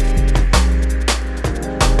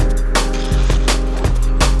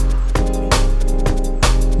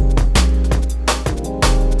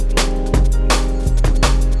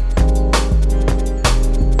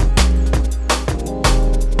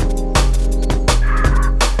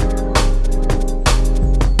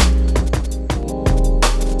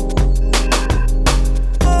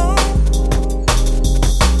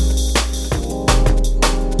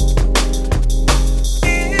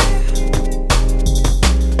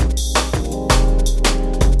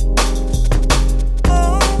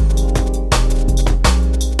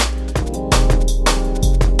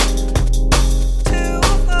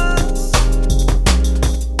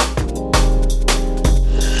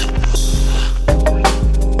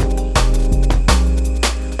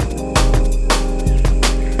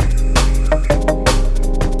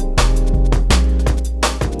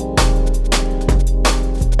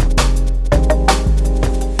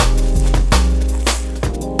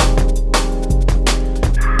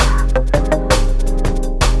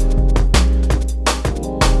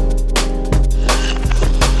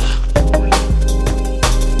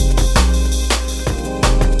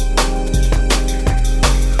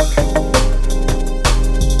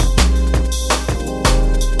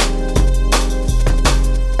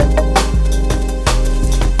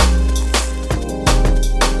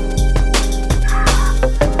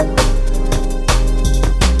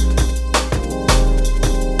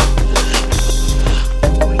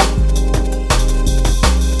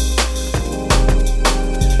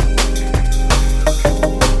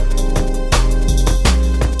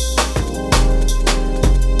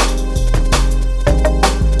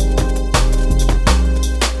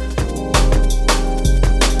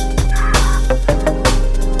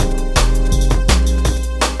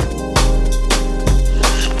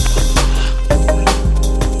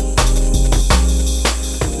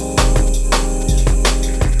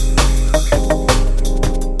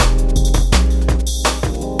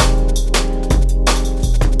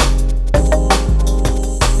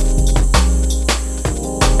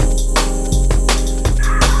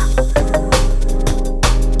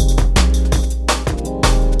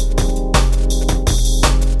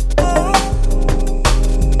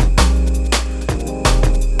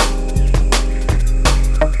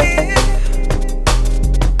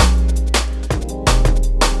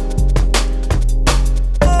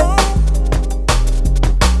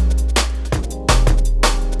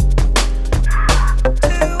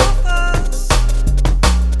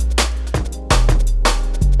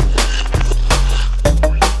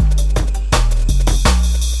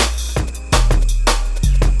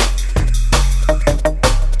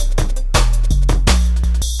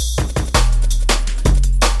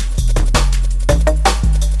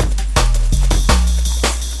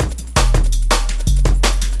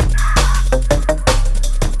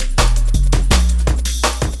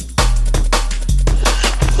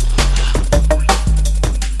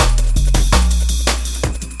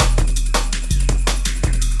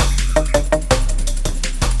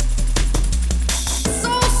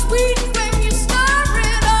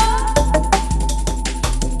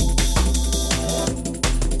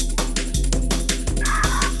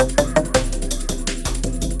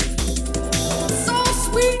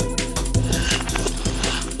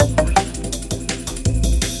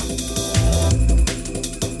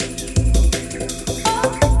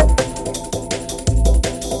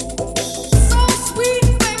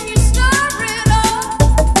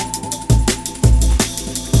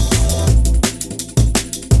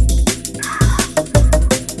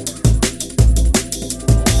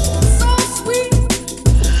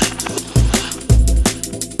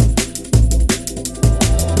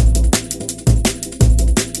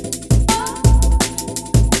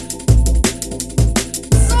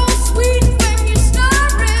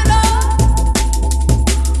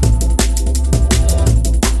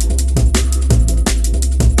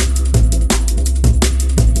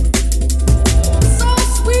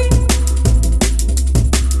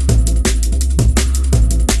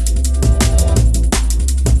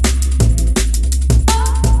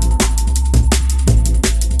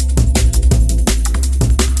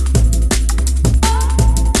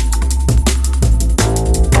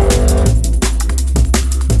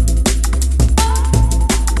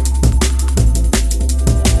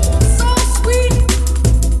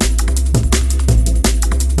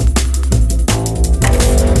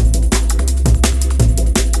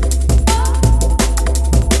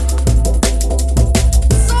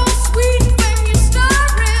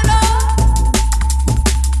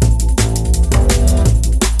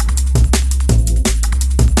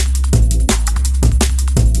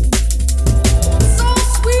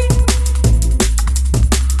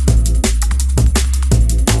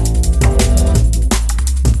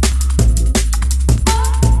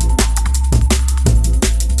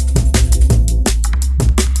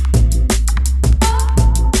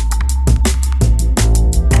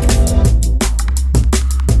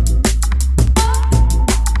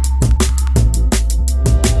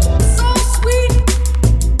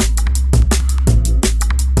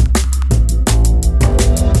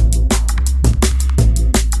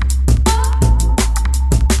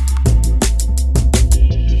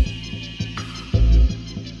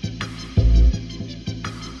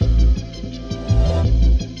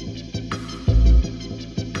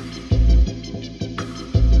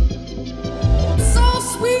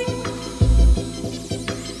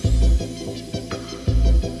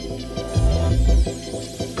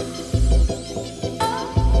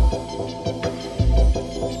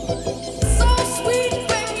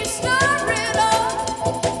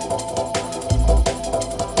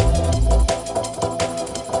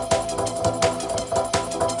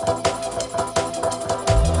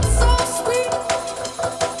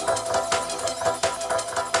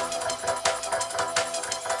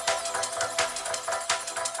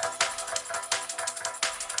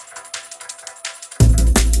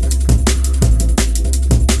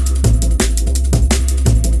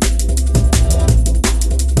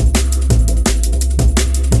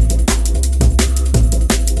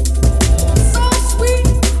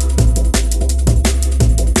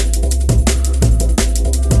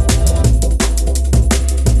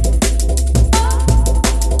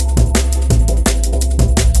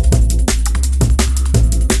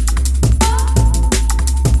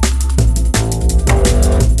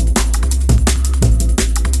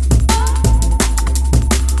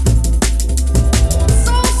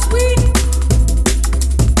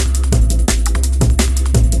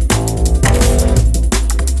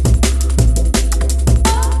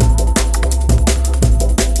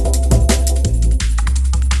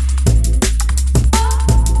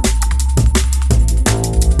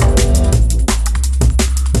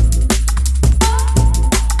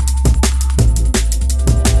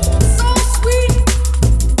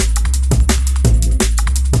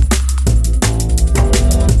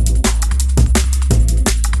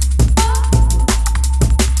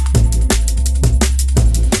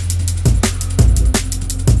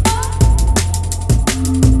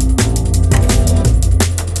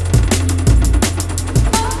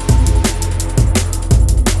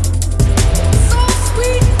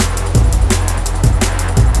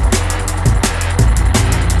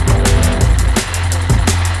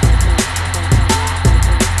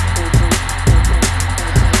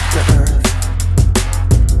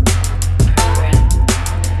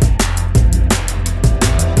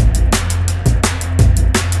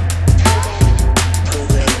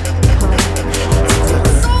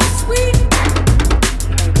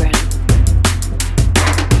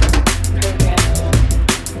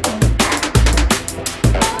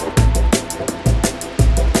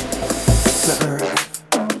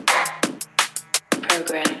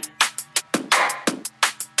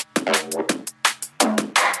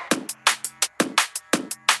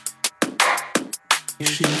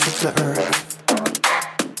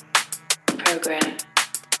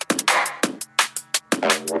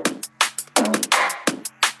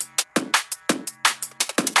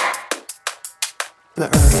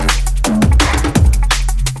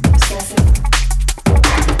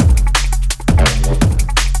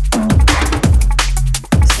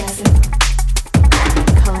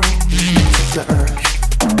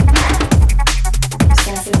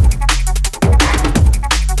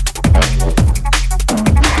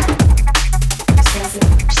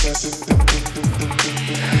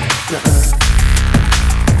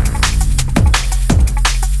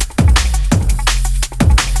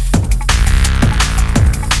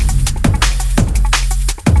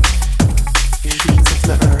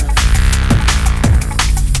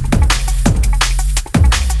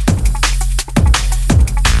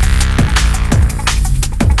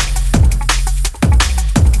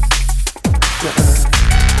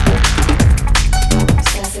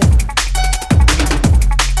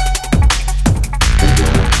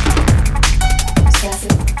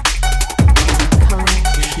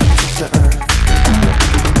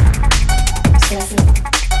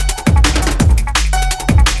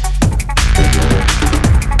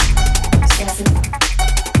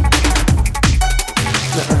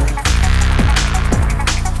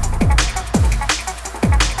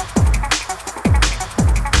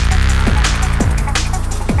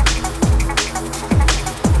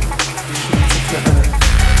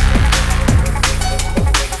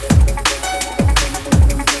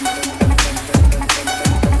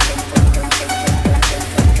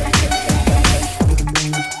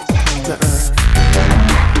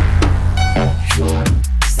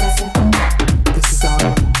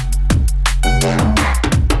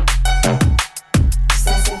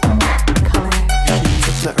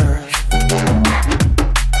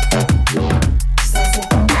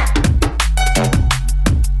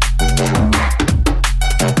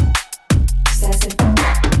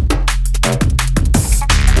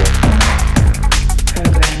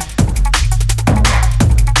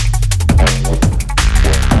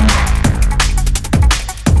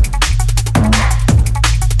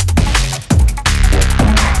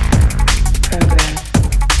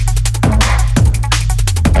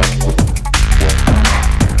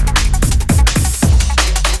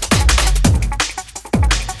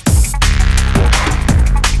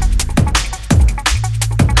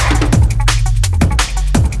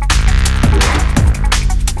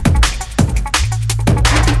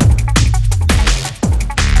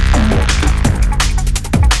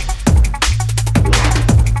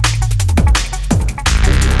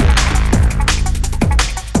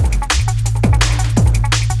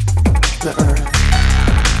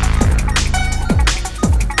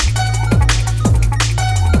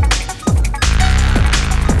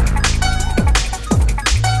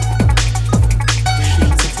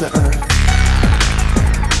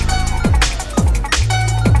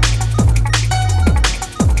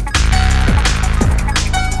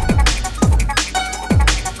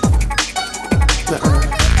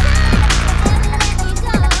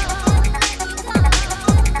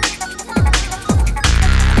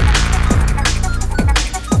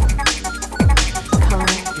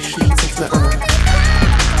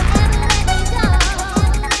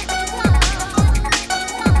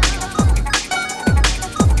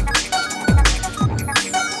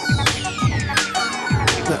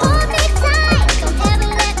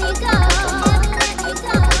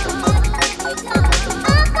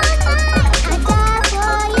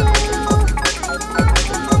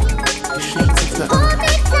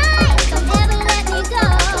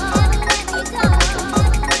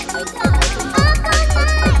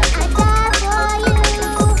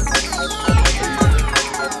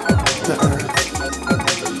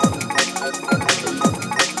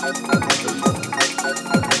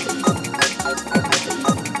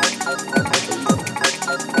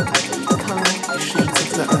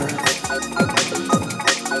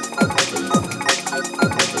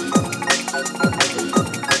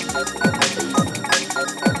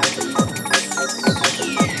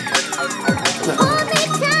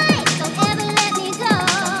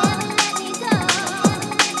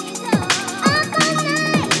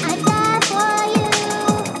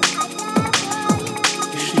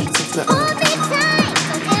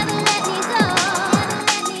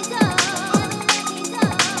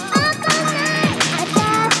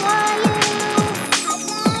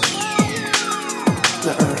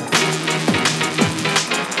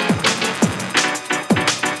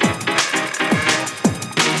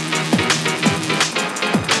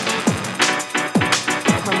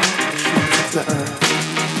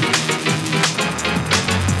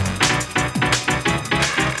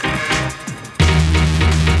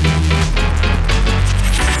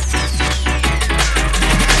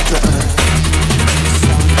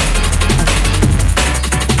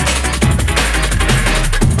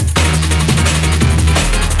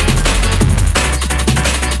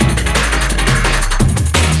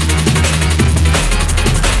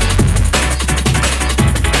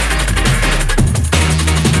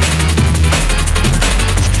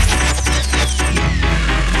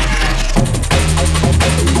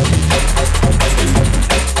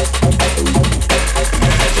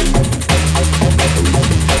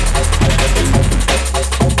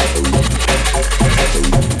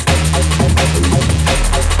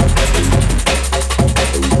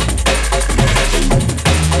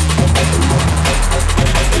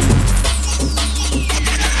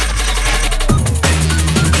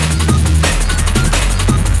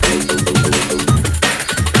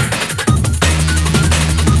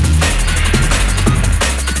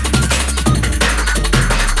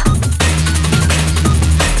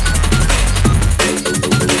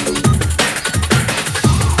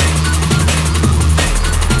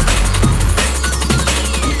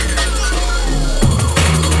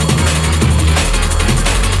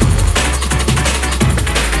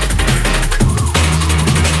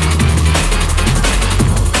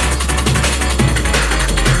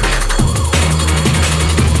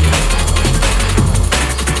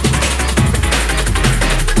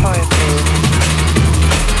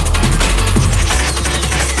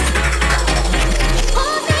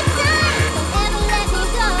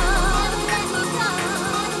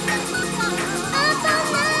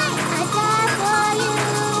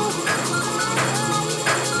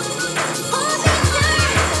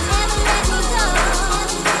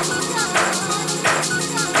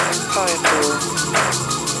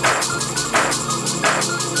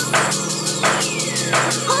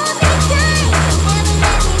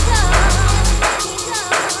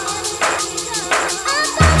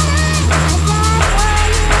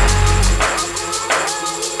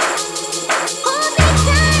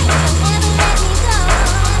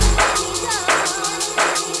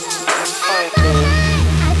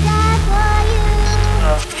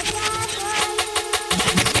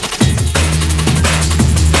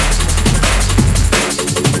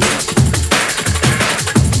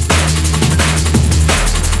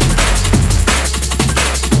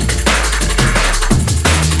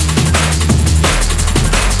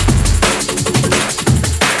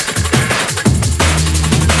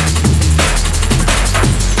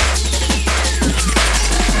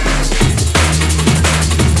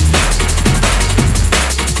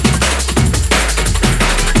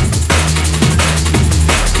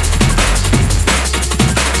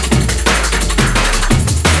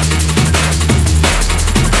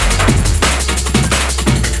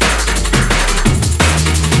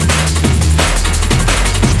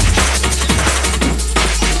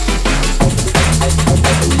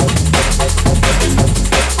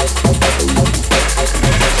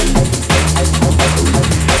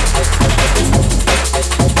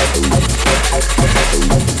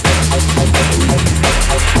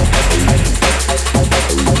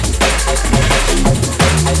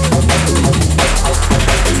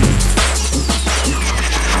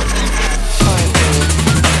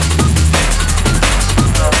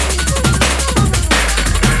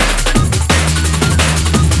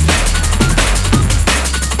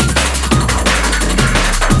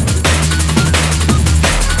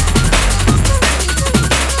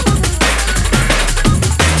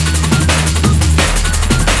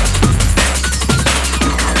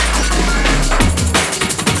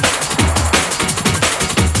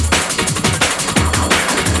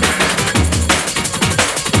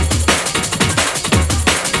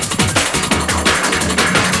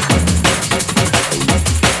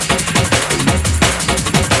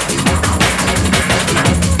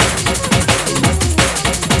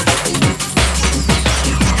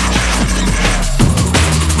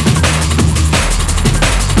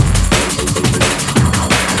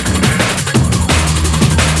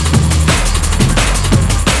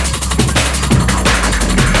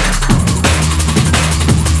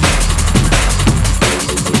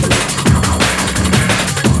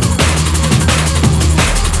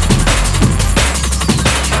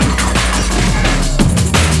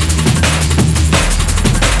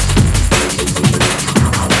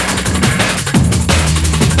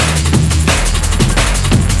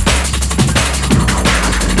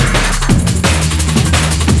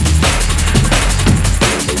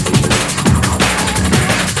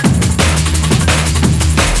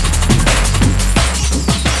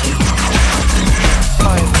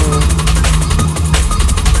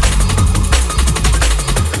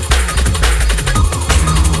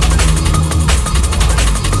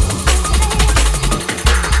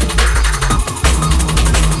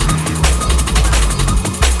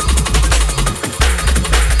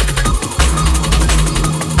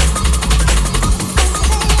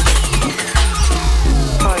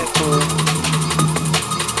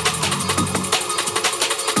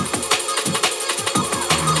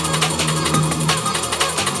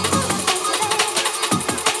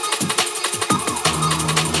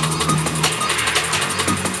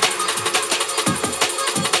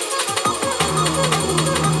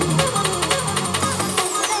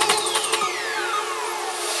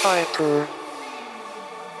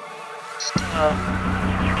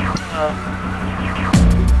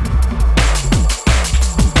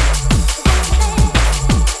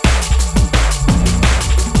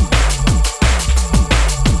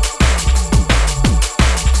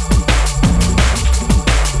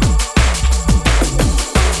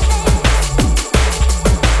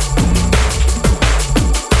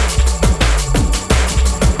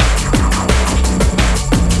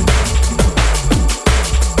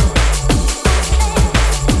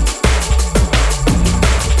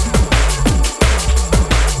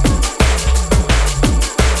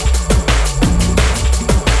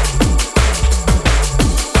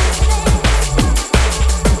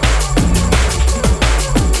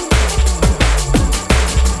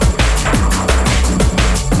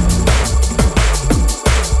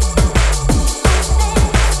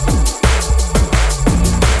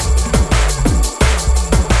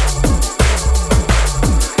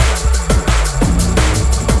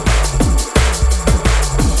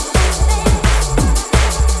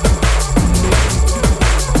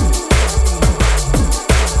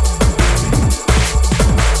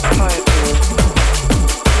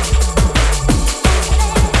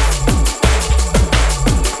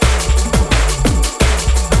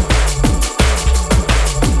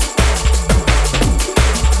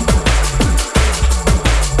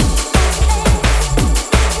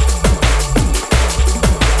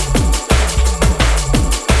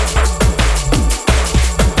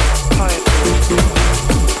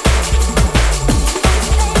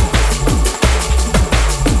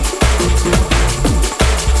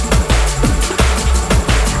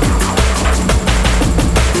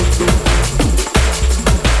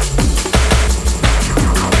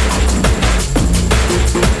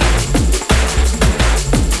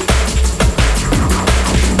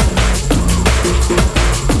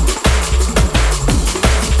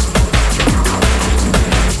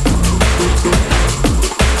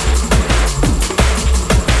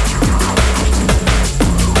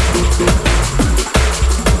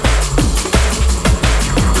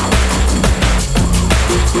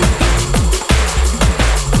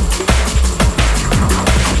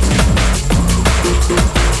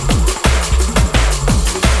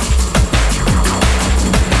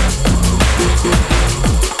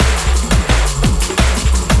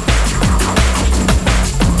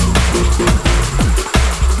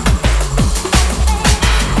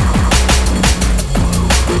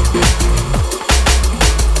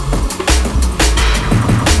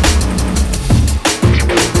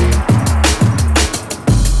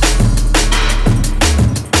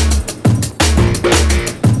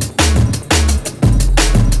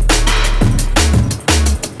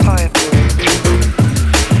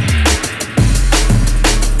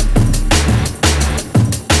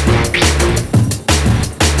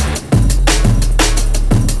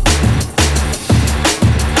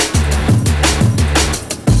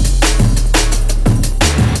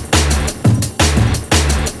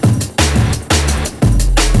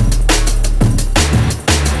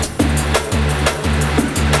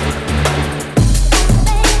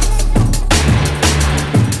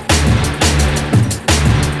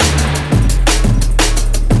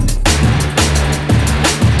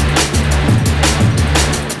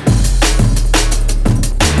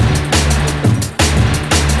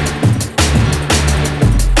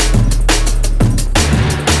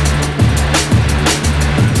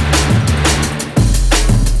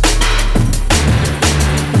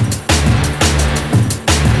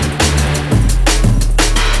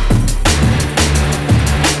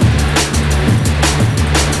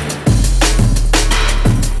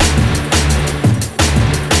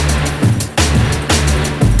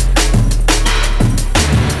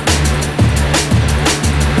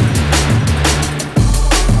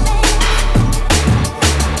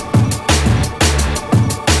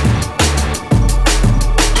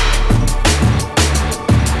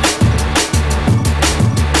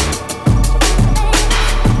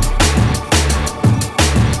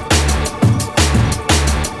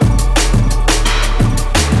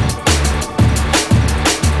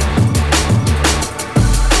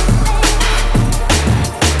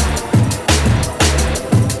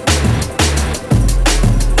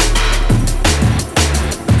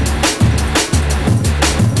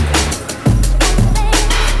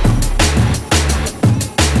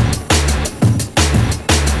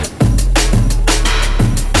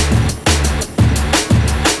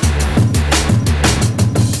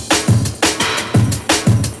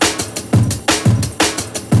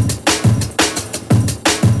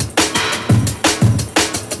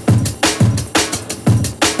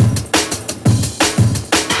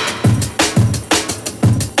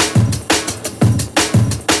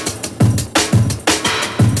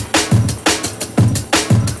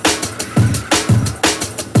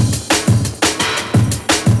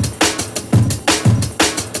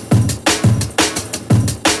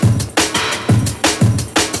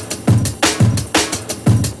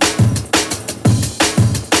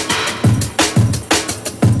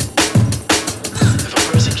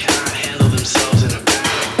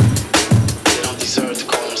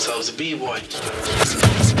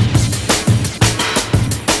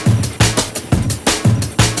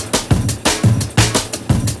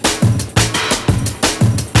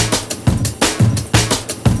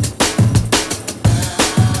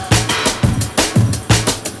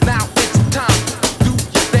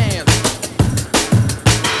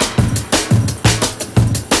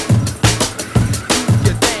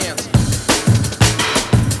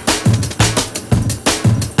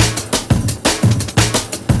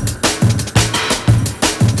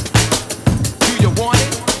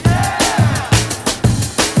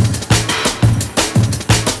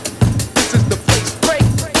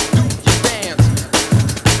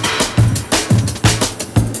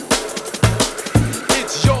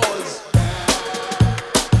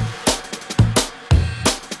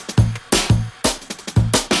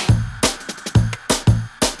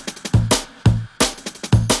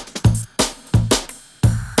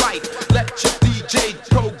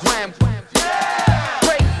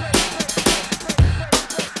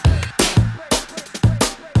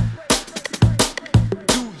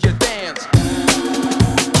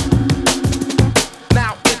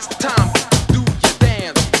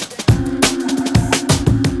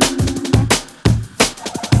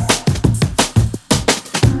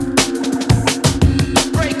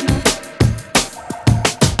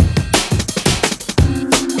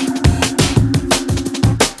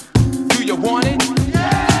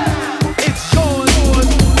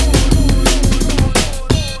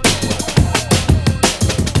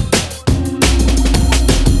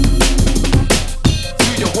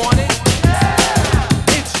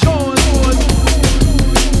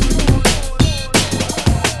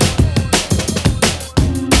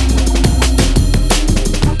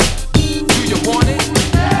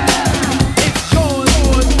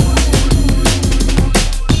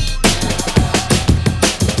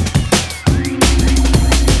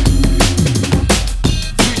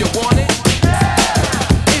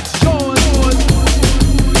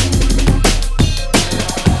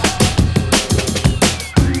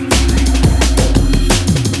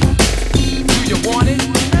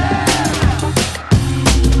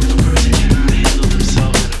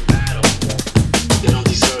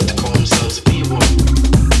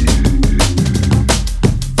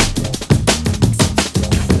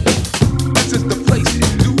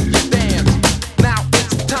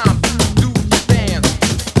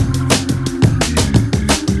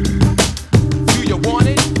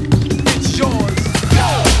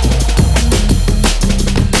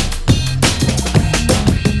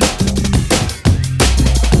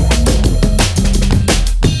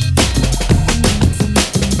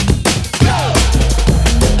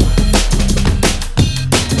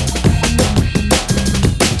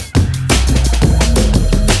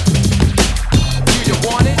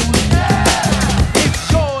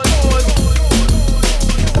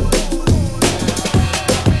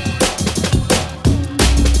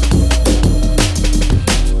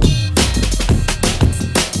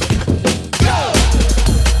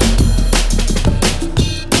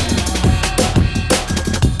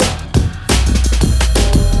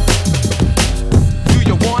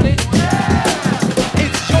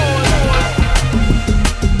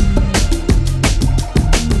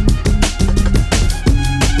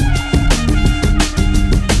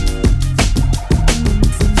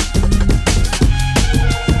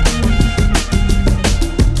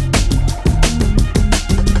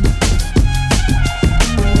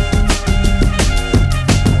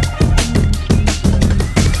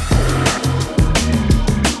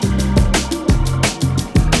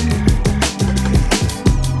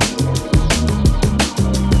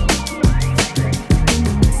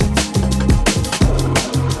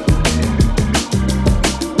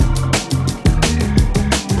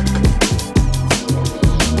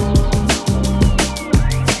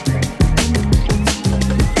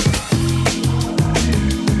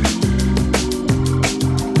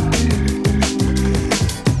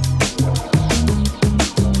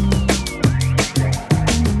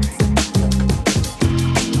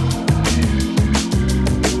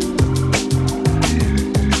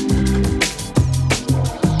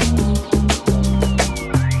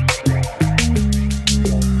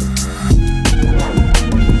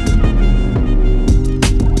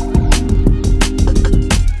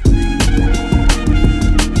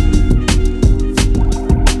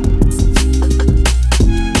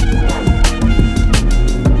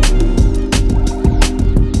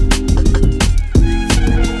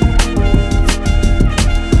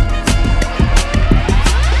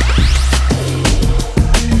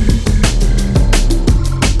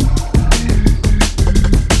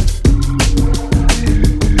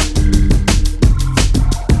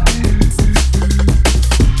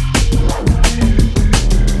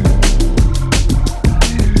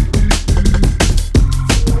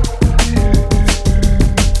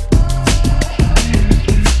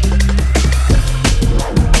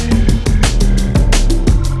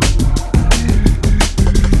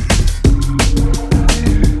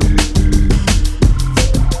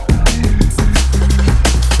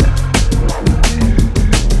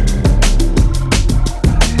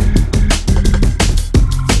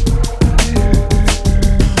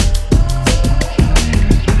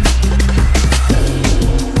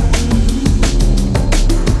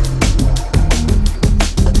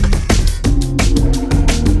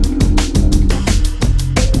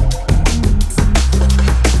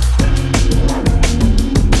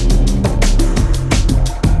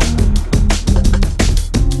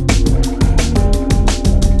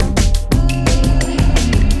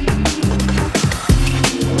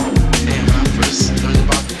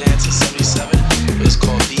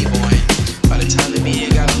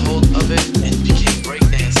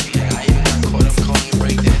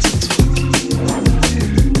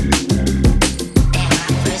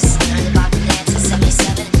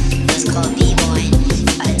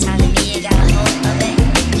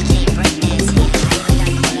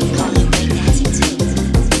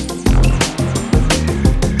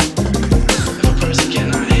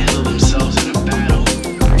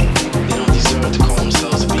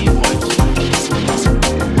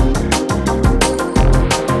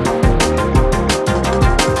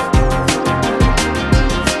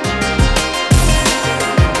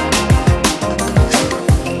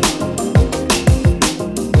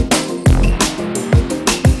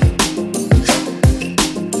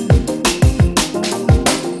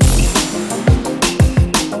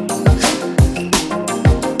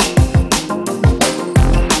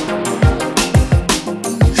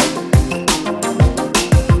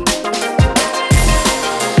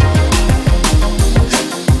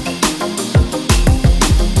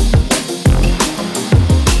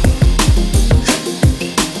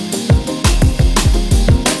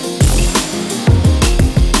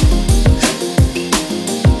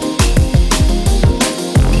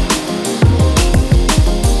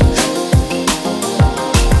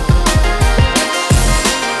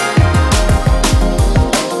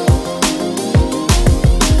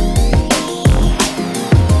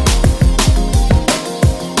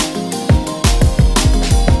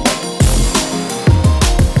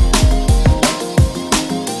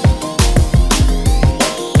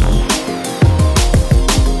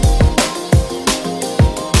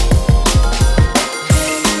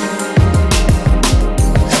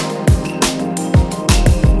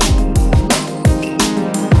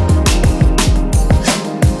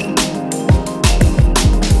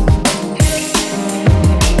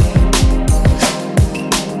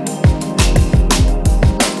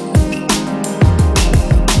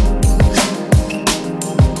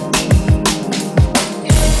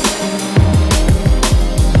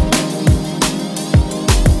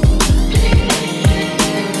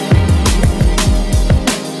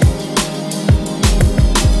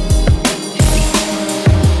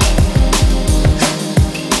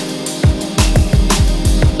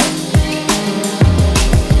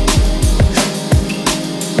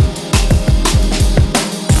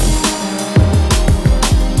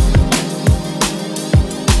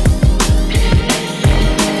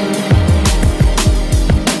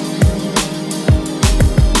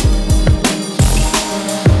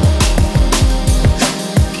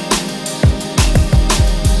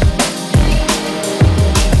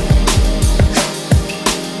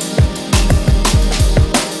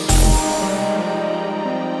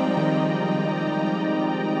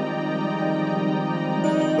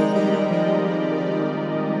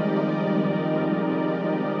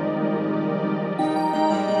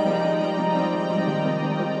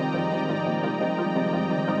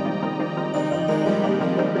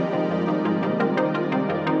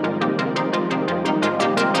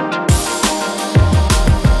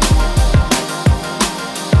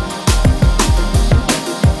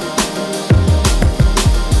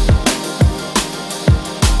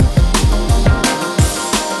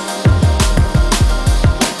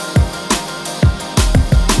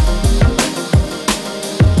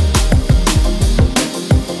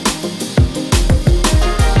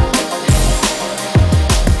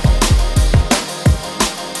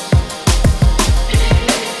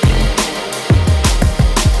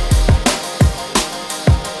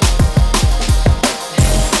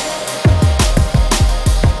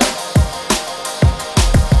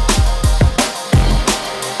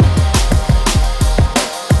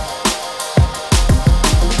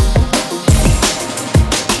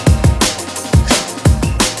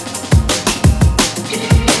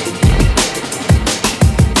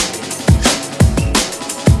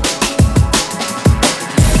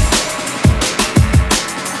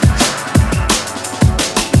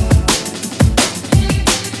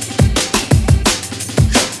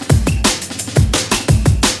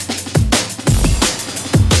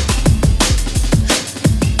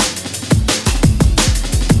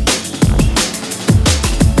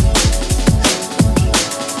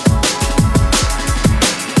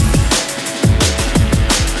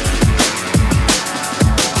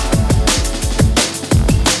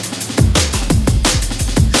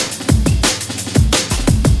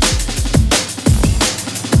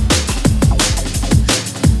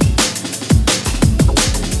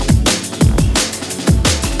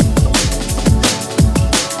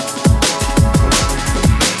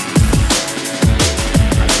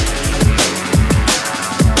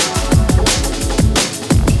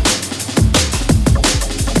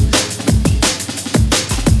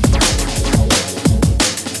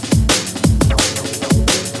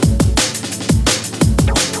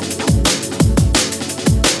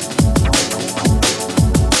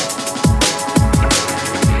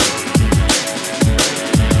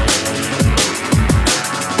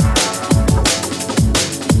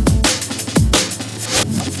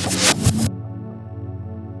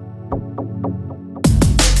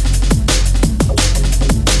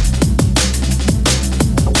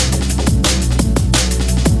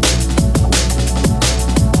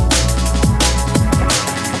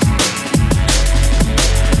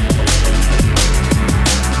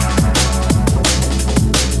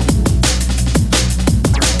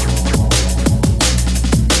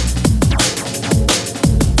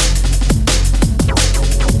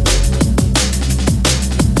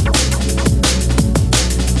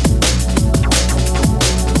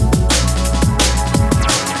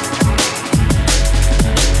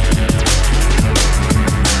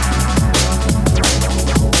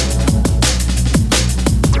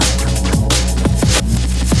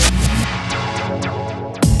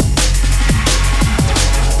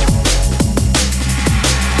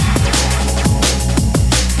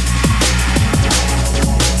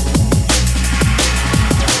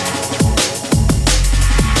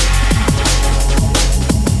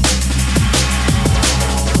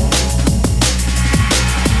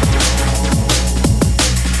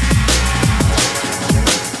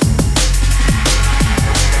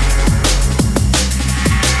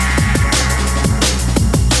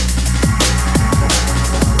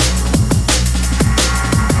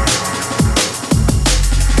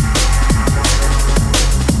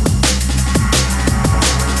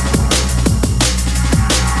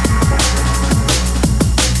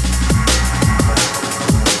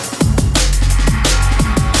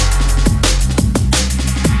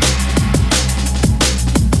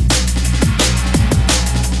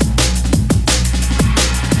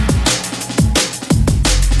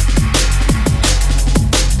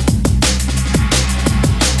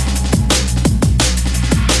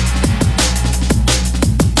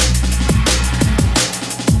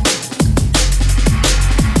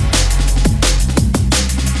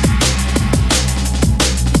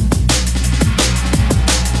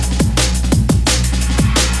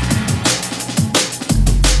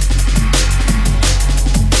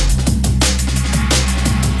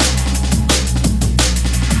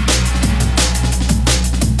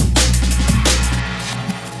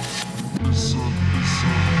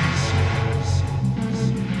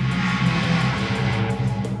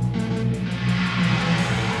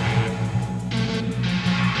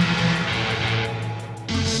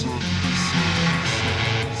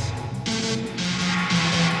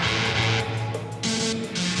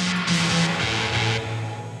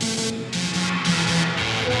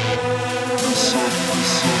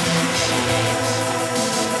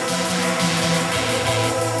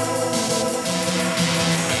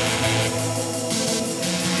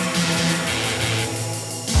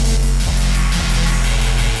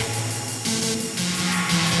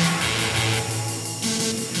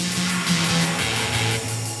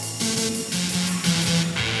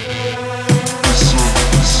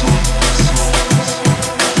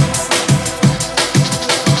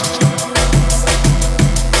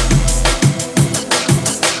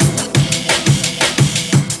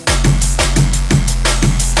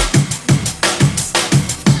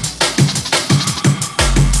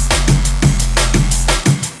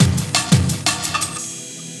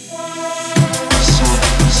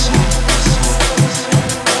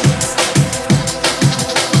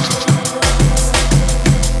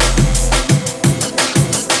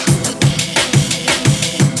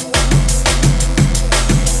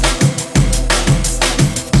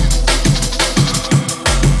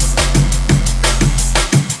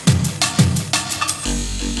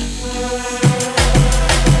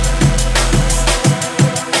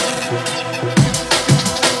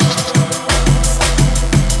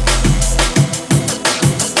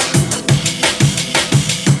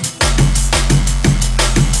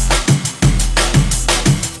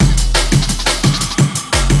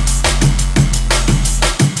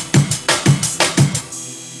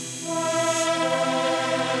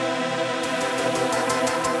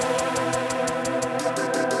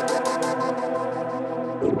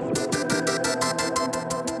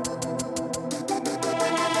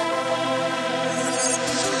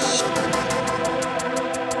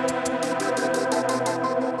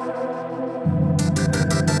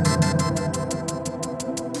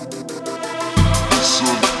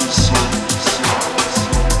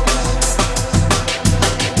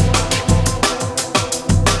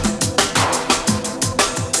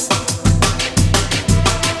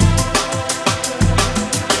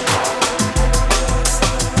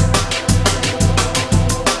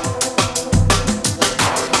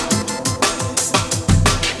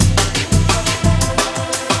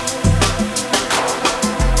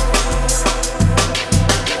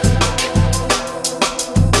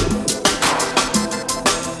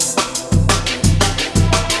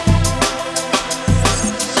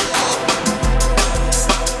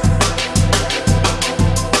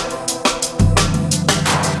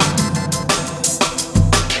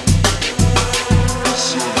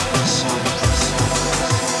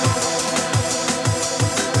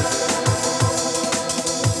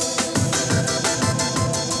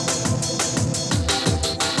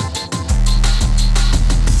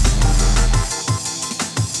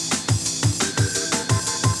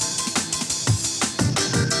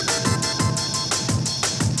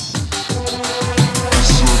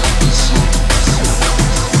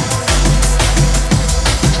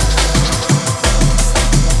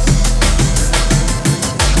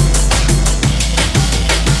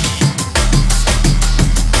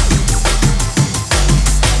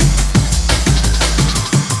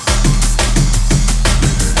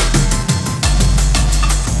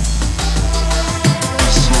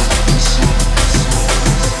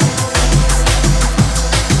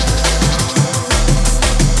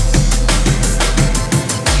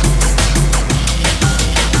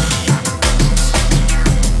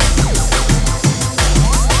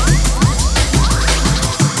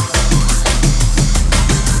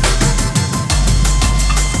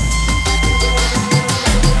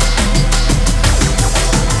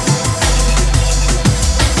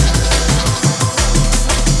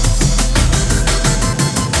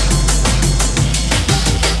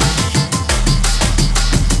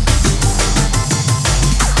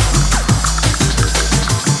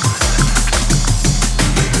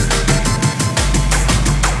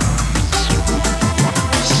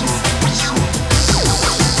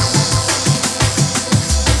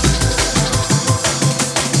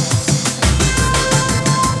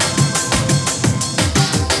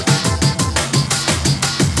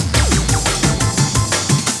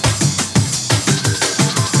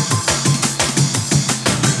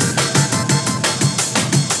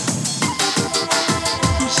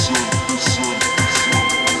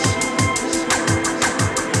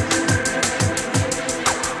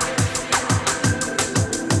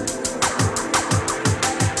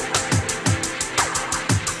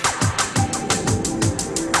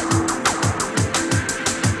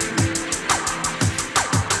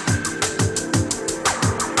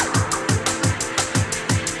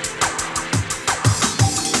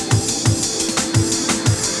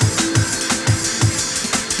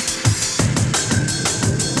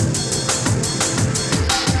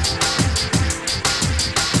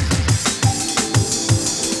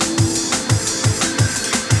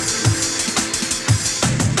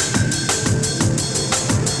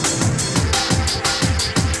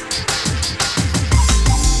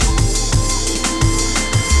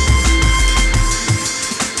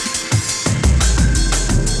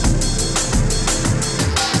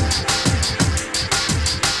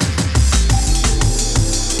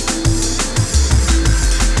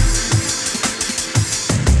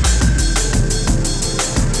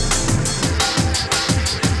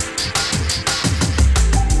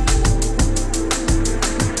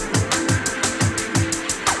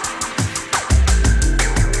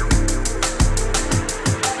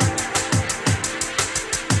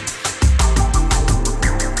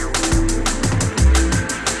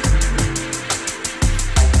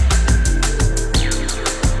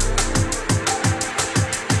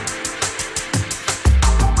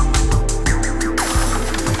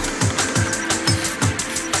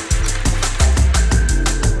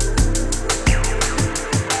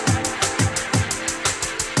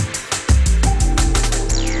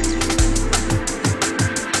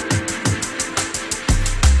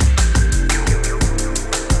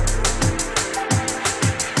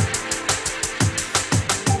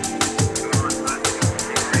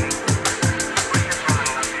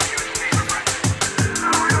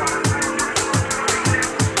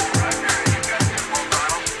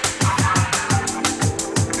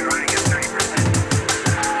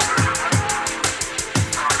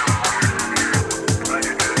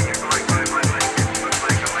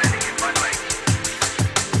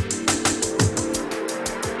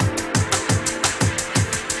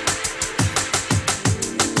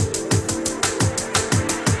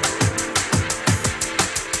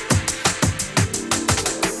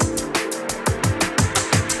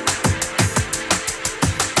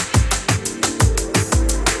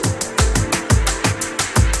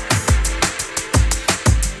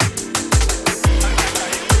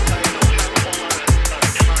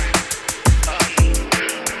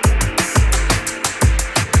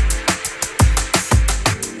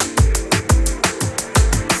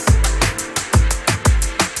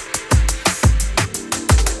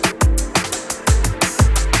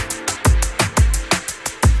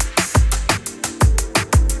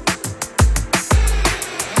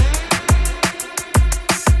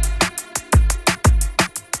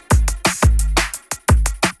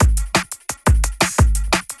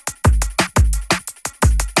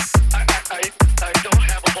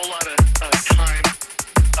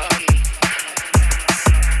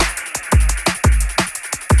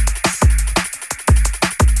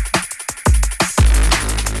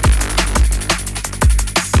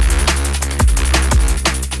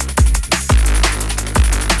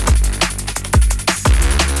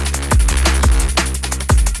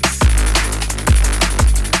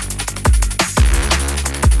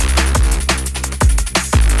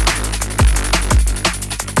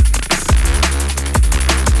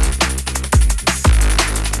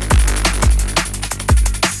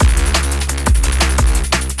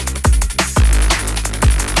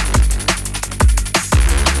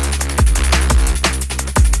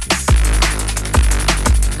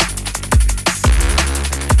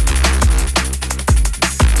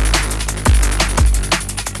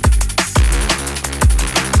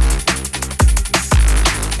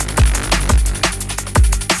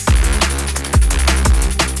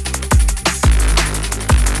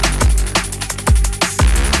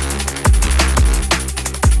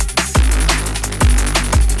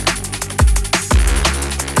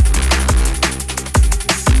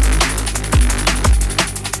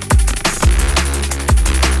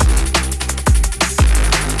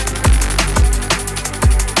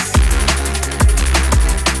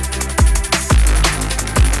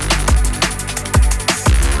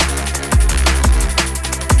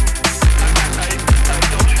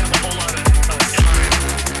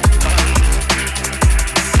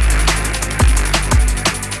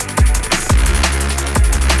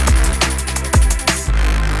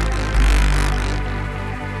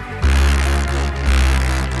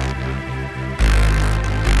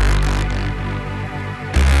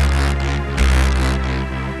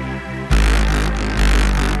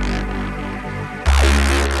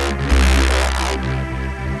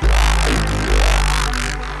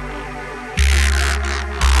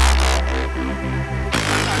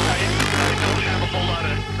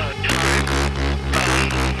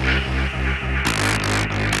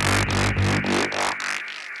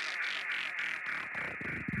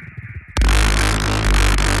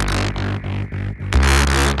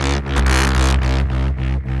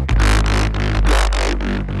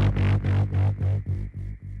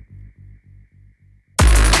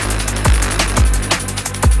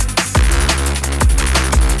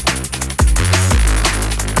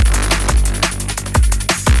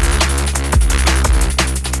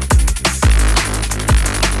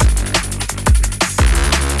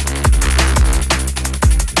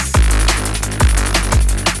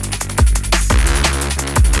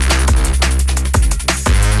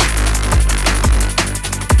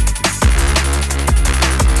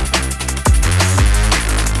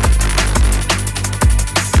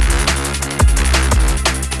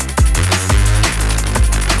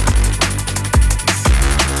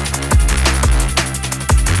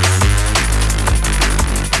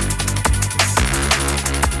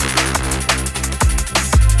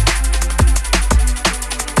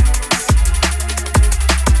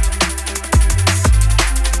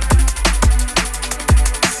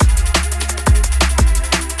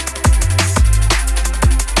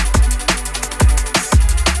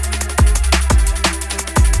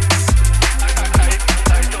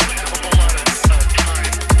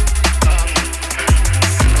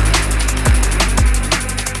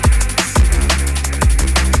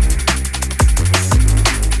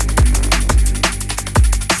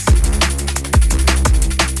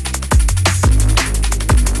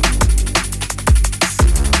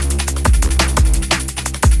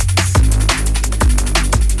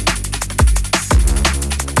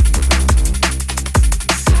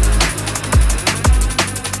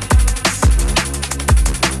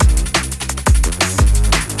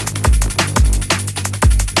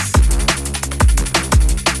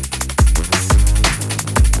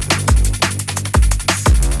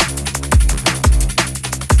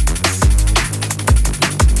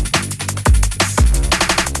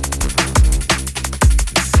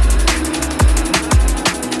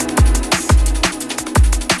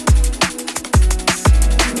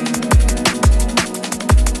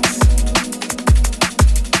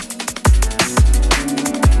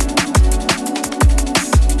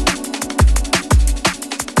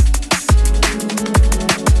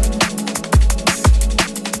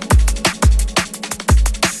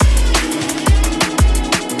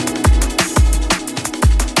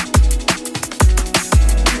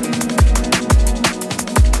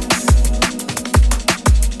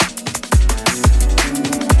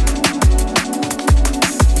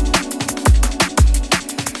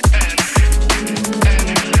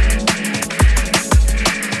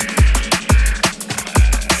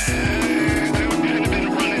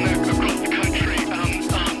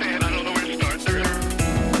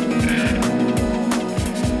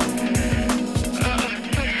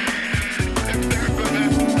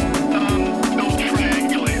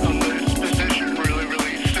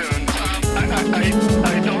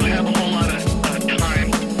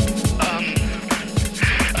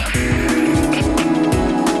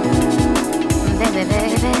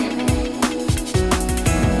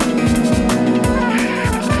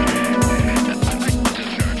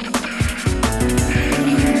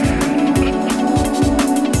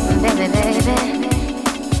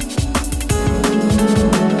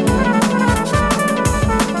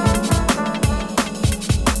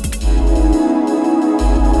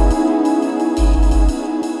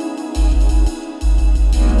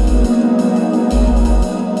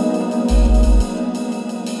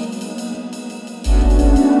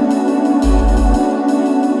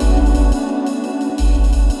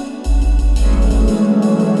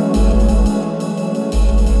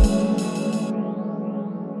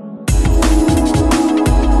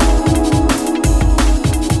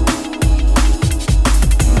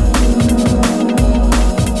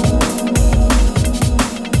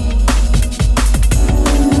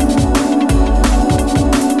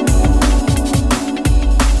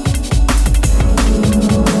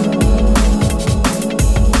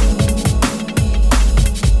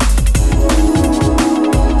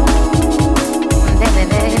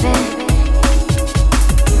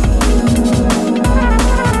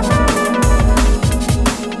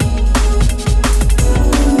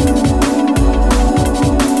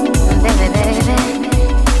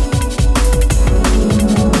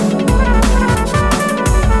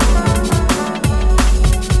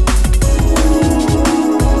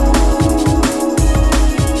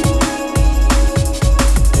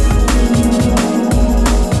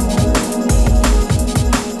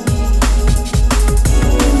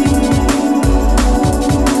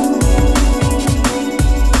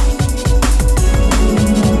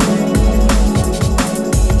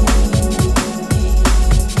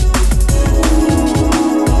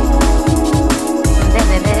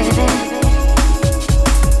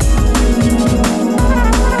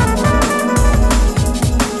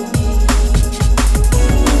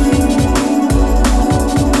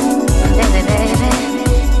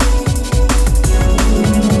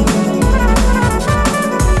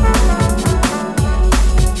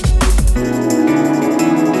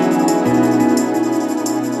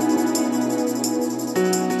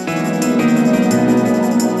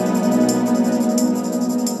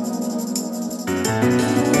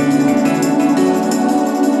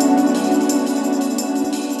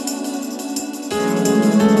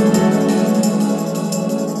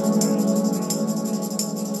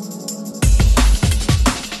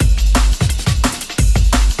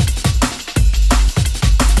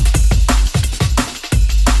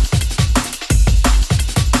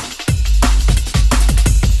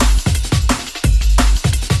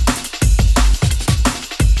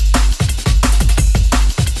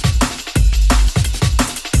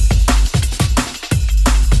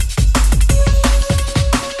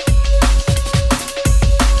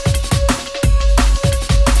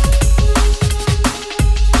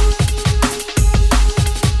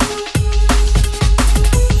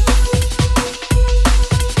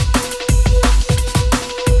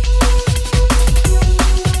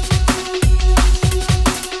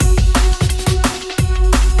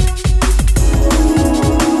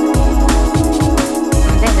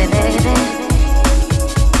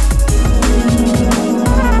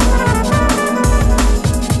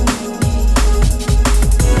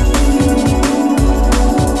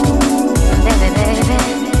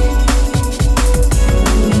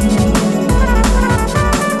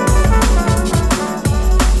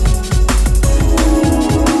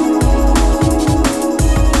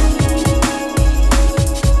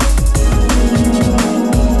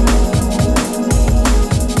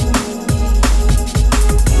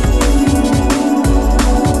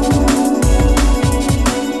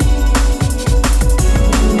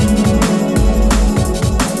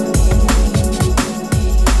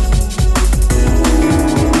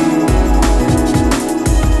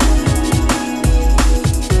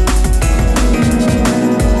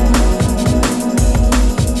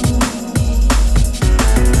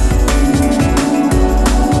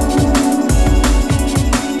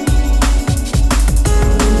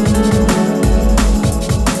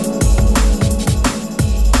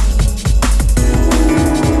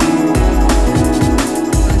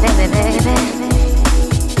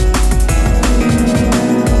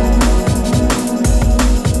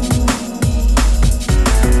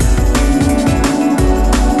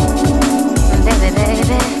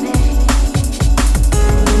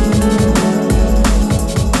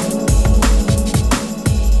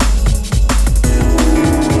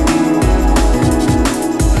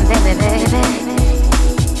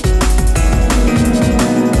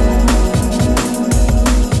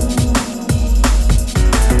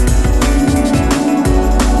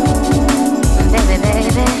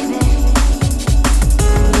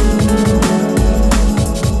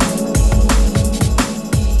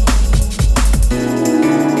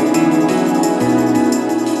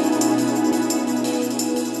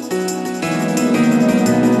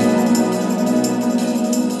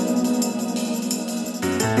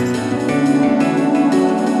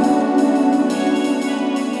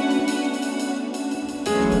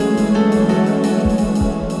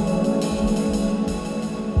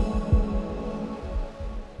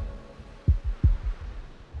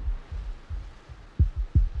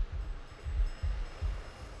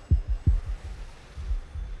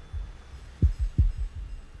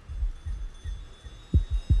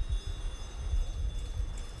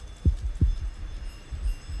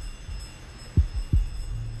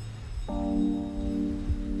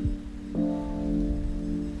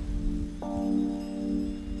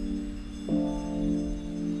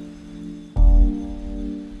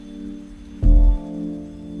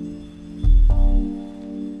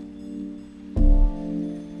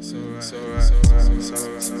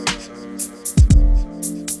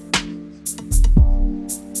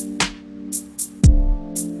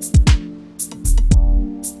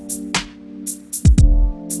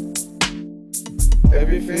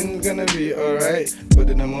 Everything's gonna be alright. But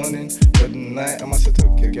in the morning, but in the night, I must have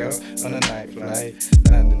took your girl on a night flight.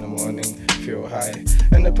 And in the morning, feel high.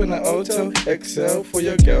 End up in an hotel, XL for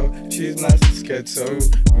your girl. She's nice, scared, so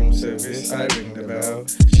room service, I ring the bell.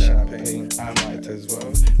 Champagne, I might as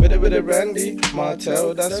well. With a brandy,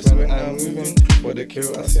 Martell, that's when I'm moving for the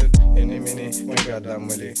kill. I said, in a minute, when God damn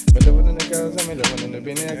with it. But the one in the girls, I'm the one in the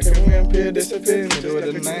binny. I can't reappear, disappear. Middle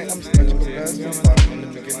of the night, I'm snatching the glass, I'm fine in the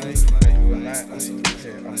beginning. Middle of the night, I'm still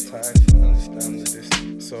here, I'm tired. Understand this,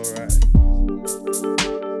 it's alright.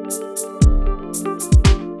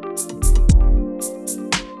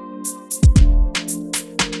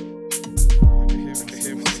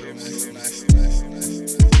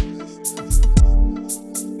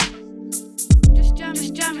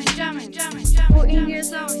 Jamming. 14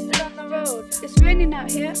 years old, still on the road. It's raining out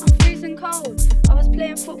here, I'm freezing cold. I was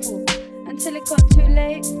playing football until it got too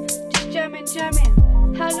late. Just jamming.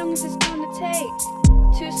 How long is this gonna take?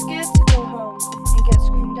 Too scared to go home and get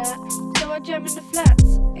screamed at. So I jam in the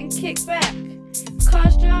flats and kick back.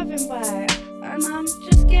 Cars driving by and I'm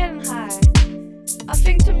just getting high. I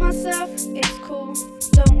think to myself, it's cool,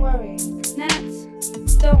 don't worry. Nats,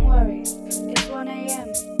 don't worry. It's 1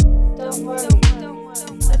 a.m. Don't worry.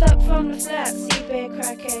 I duck from the flats, see bare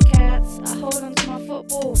crackhead cats. I hold on to my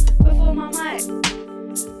football with all my might.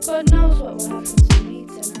 God knows what will happen to me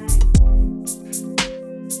tonight.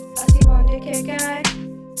 I see one dickhead guy,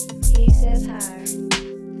 he says hi.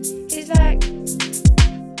 He's like,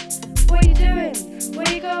 what you doing? Where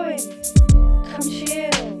you going? Come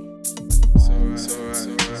chill.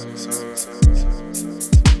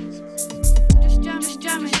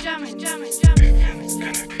 Just jamming.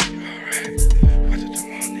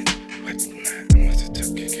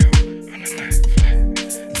 Everything's gonna be alright. What in the morning,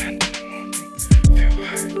 what the night, I must have took your girl on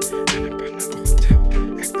a night flight. And in the morning, feel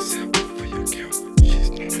high. And up in the hotel,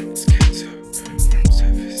 XL for your girl. She's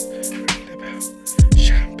not scared, so room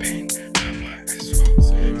service, ring the bell. Champagne,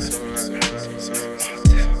 I might as well.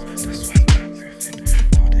 Hotel, that's when I'm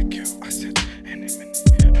moving for the girl. I said, any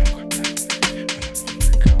minute, I've got that.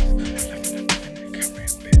 When I'm on the girls, 11 and 9, can't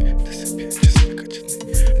reappear, disappear, just like a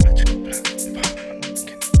genie. Magical black, but I'm not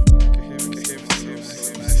looking.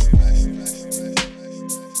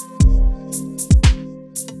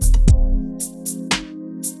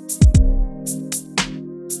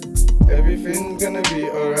 Everything's gonna be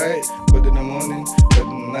alright. But in the morning, but in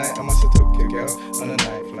the night, I must have took your girl on a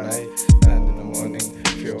night flight. And in the morning,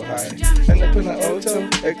 feel high. End up in an hotel,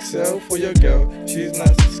 XL for your girl. She's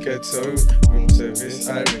nice, scared, so room service,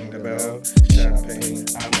 I ring the bell. Champagne,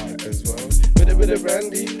 I might as well. With a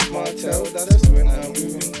brandy, Martell, that's when I'm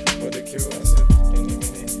moving for the kill. I said, in a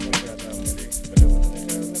minute, when God damn with it. But the one in the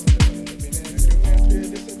girls, I'm the one in the binny. I can't reappear,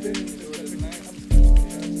 disappear. Middle of the night, I'm still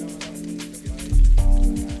here, I'm still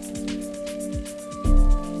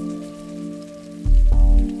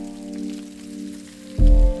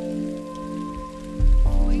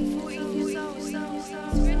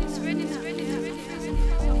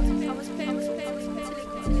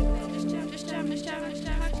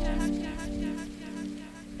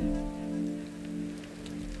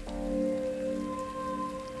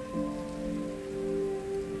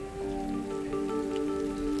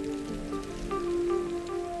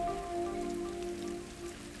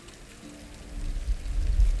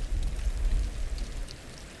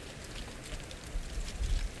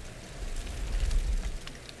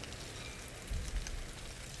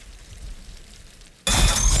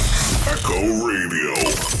Echo Radio,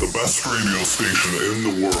 the best radio station in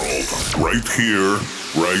the world. Right here,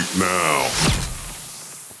 right now.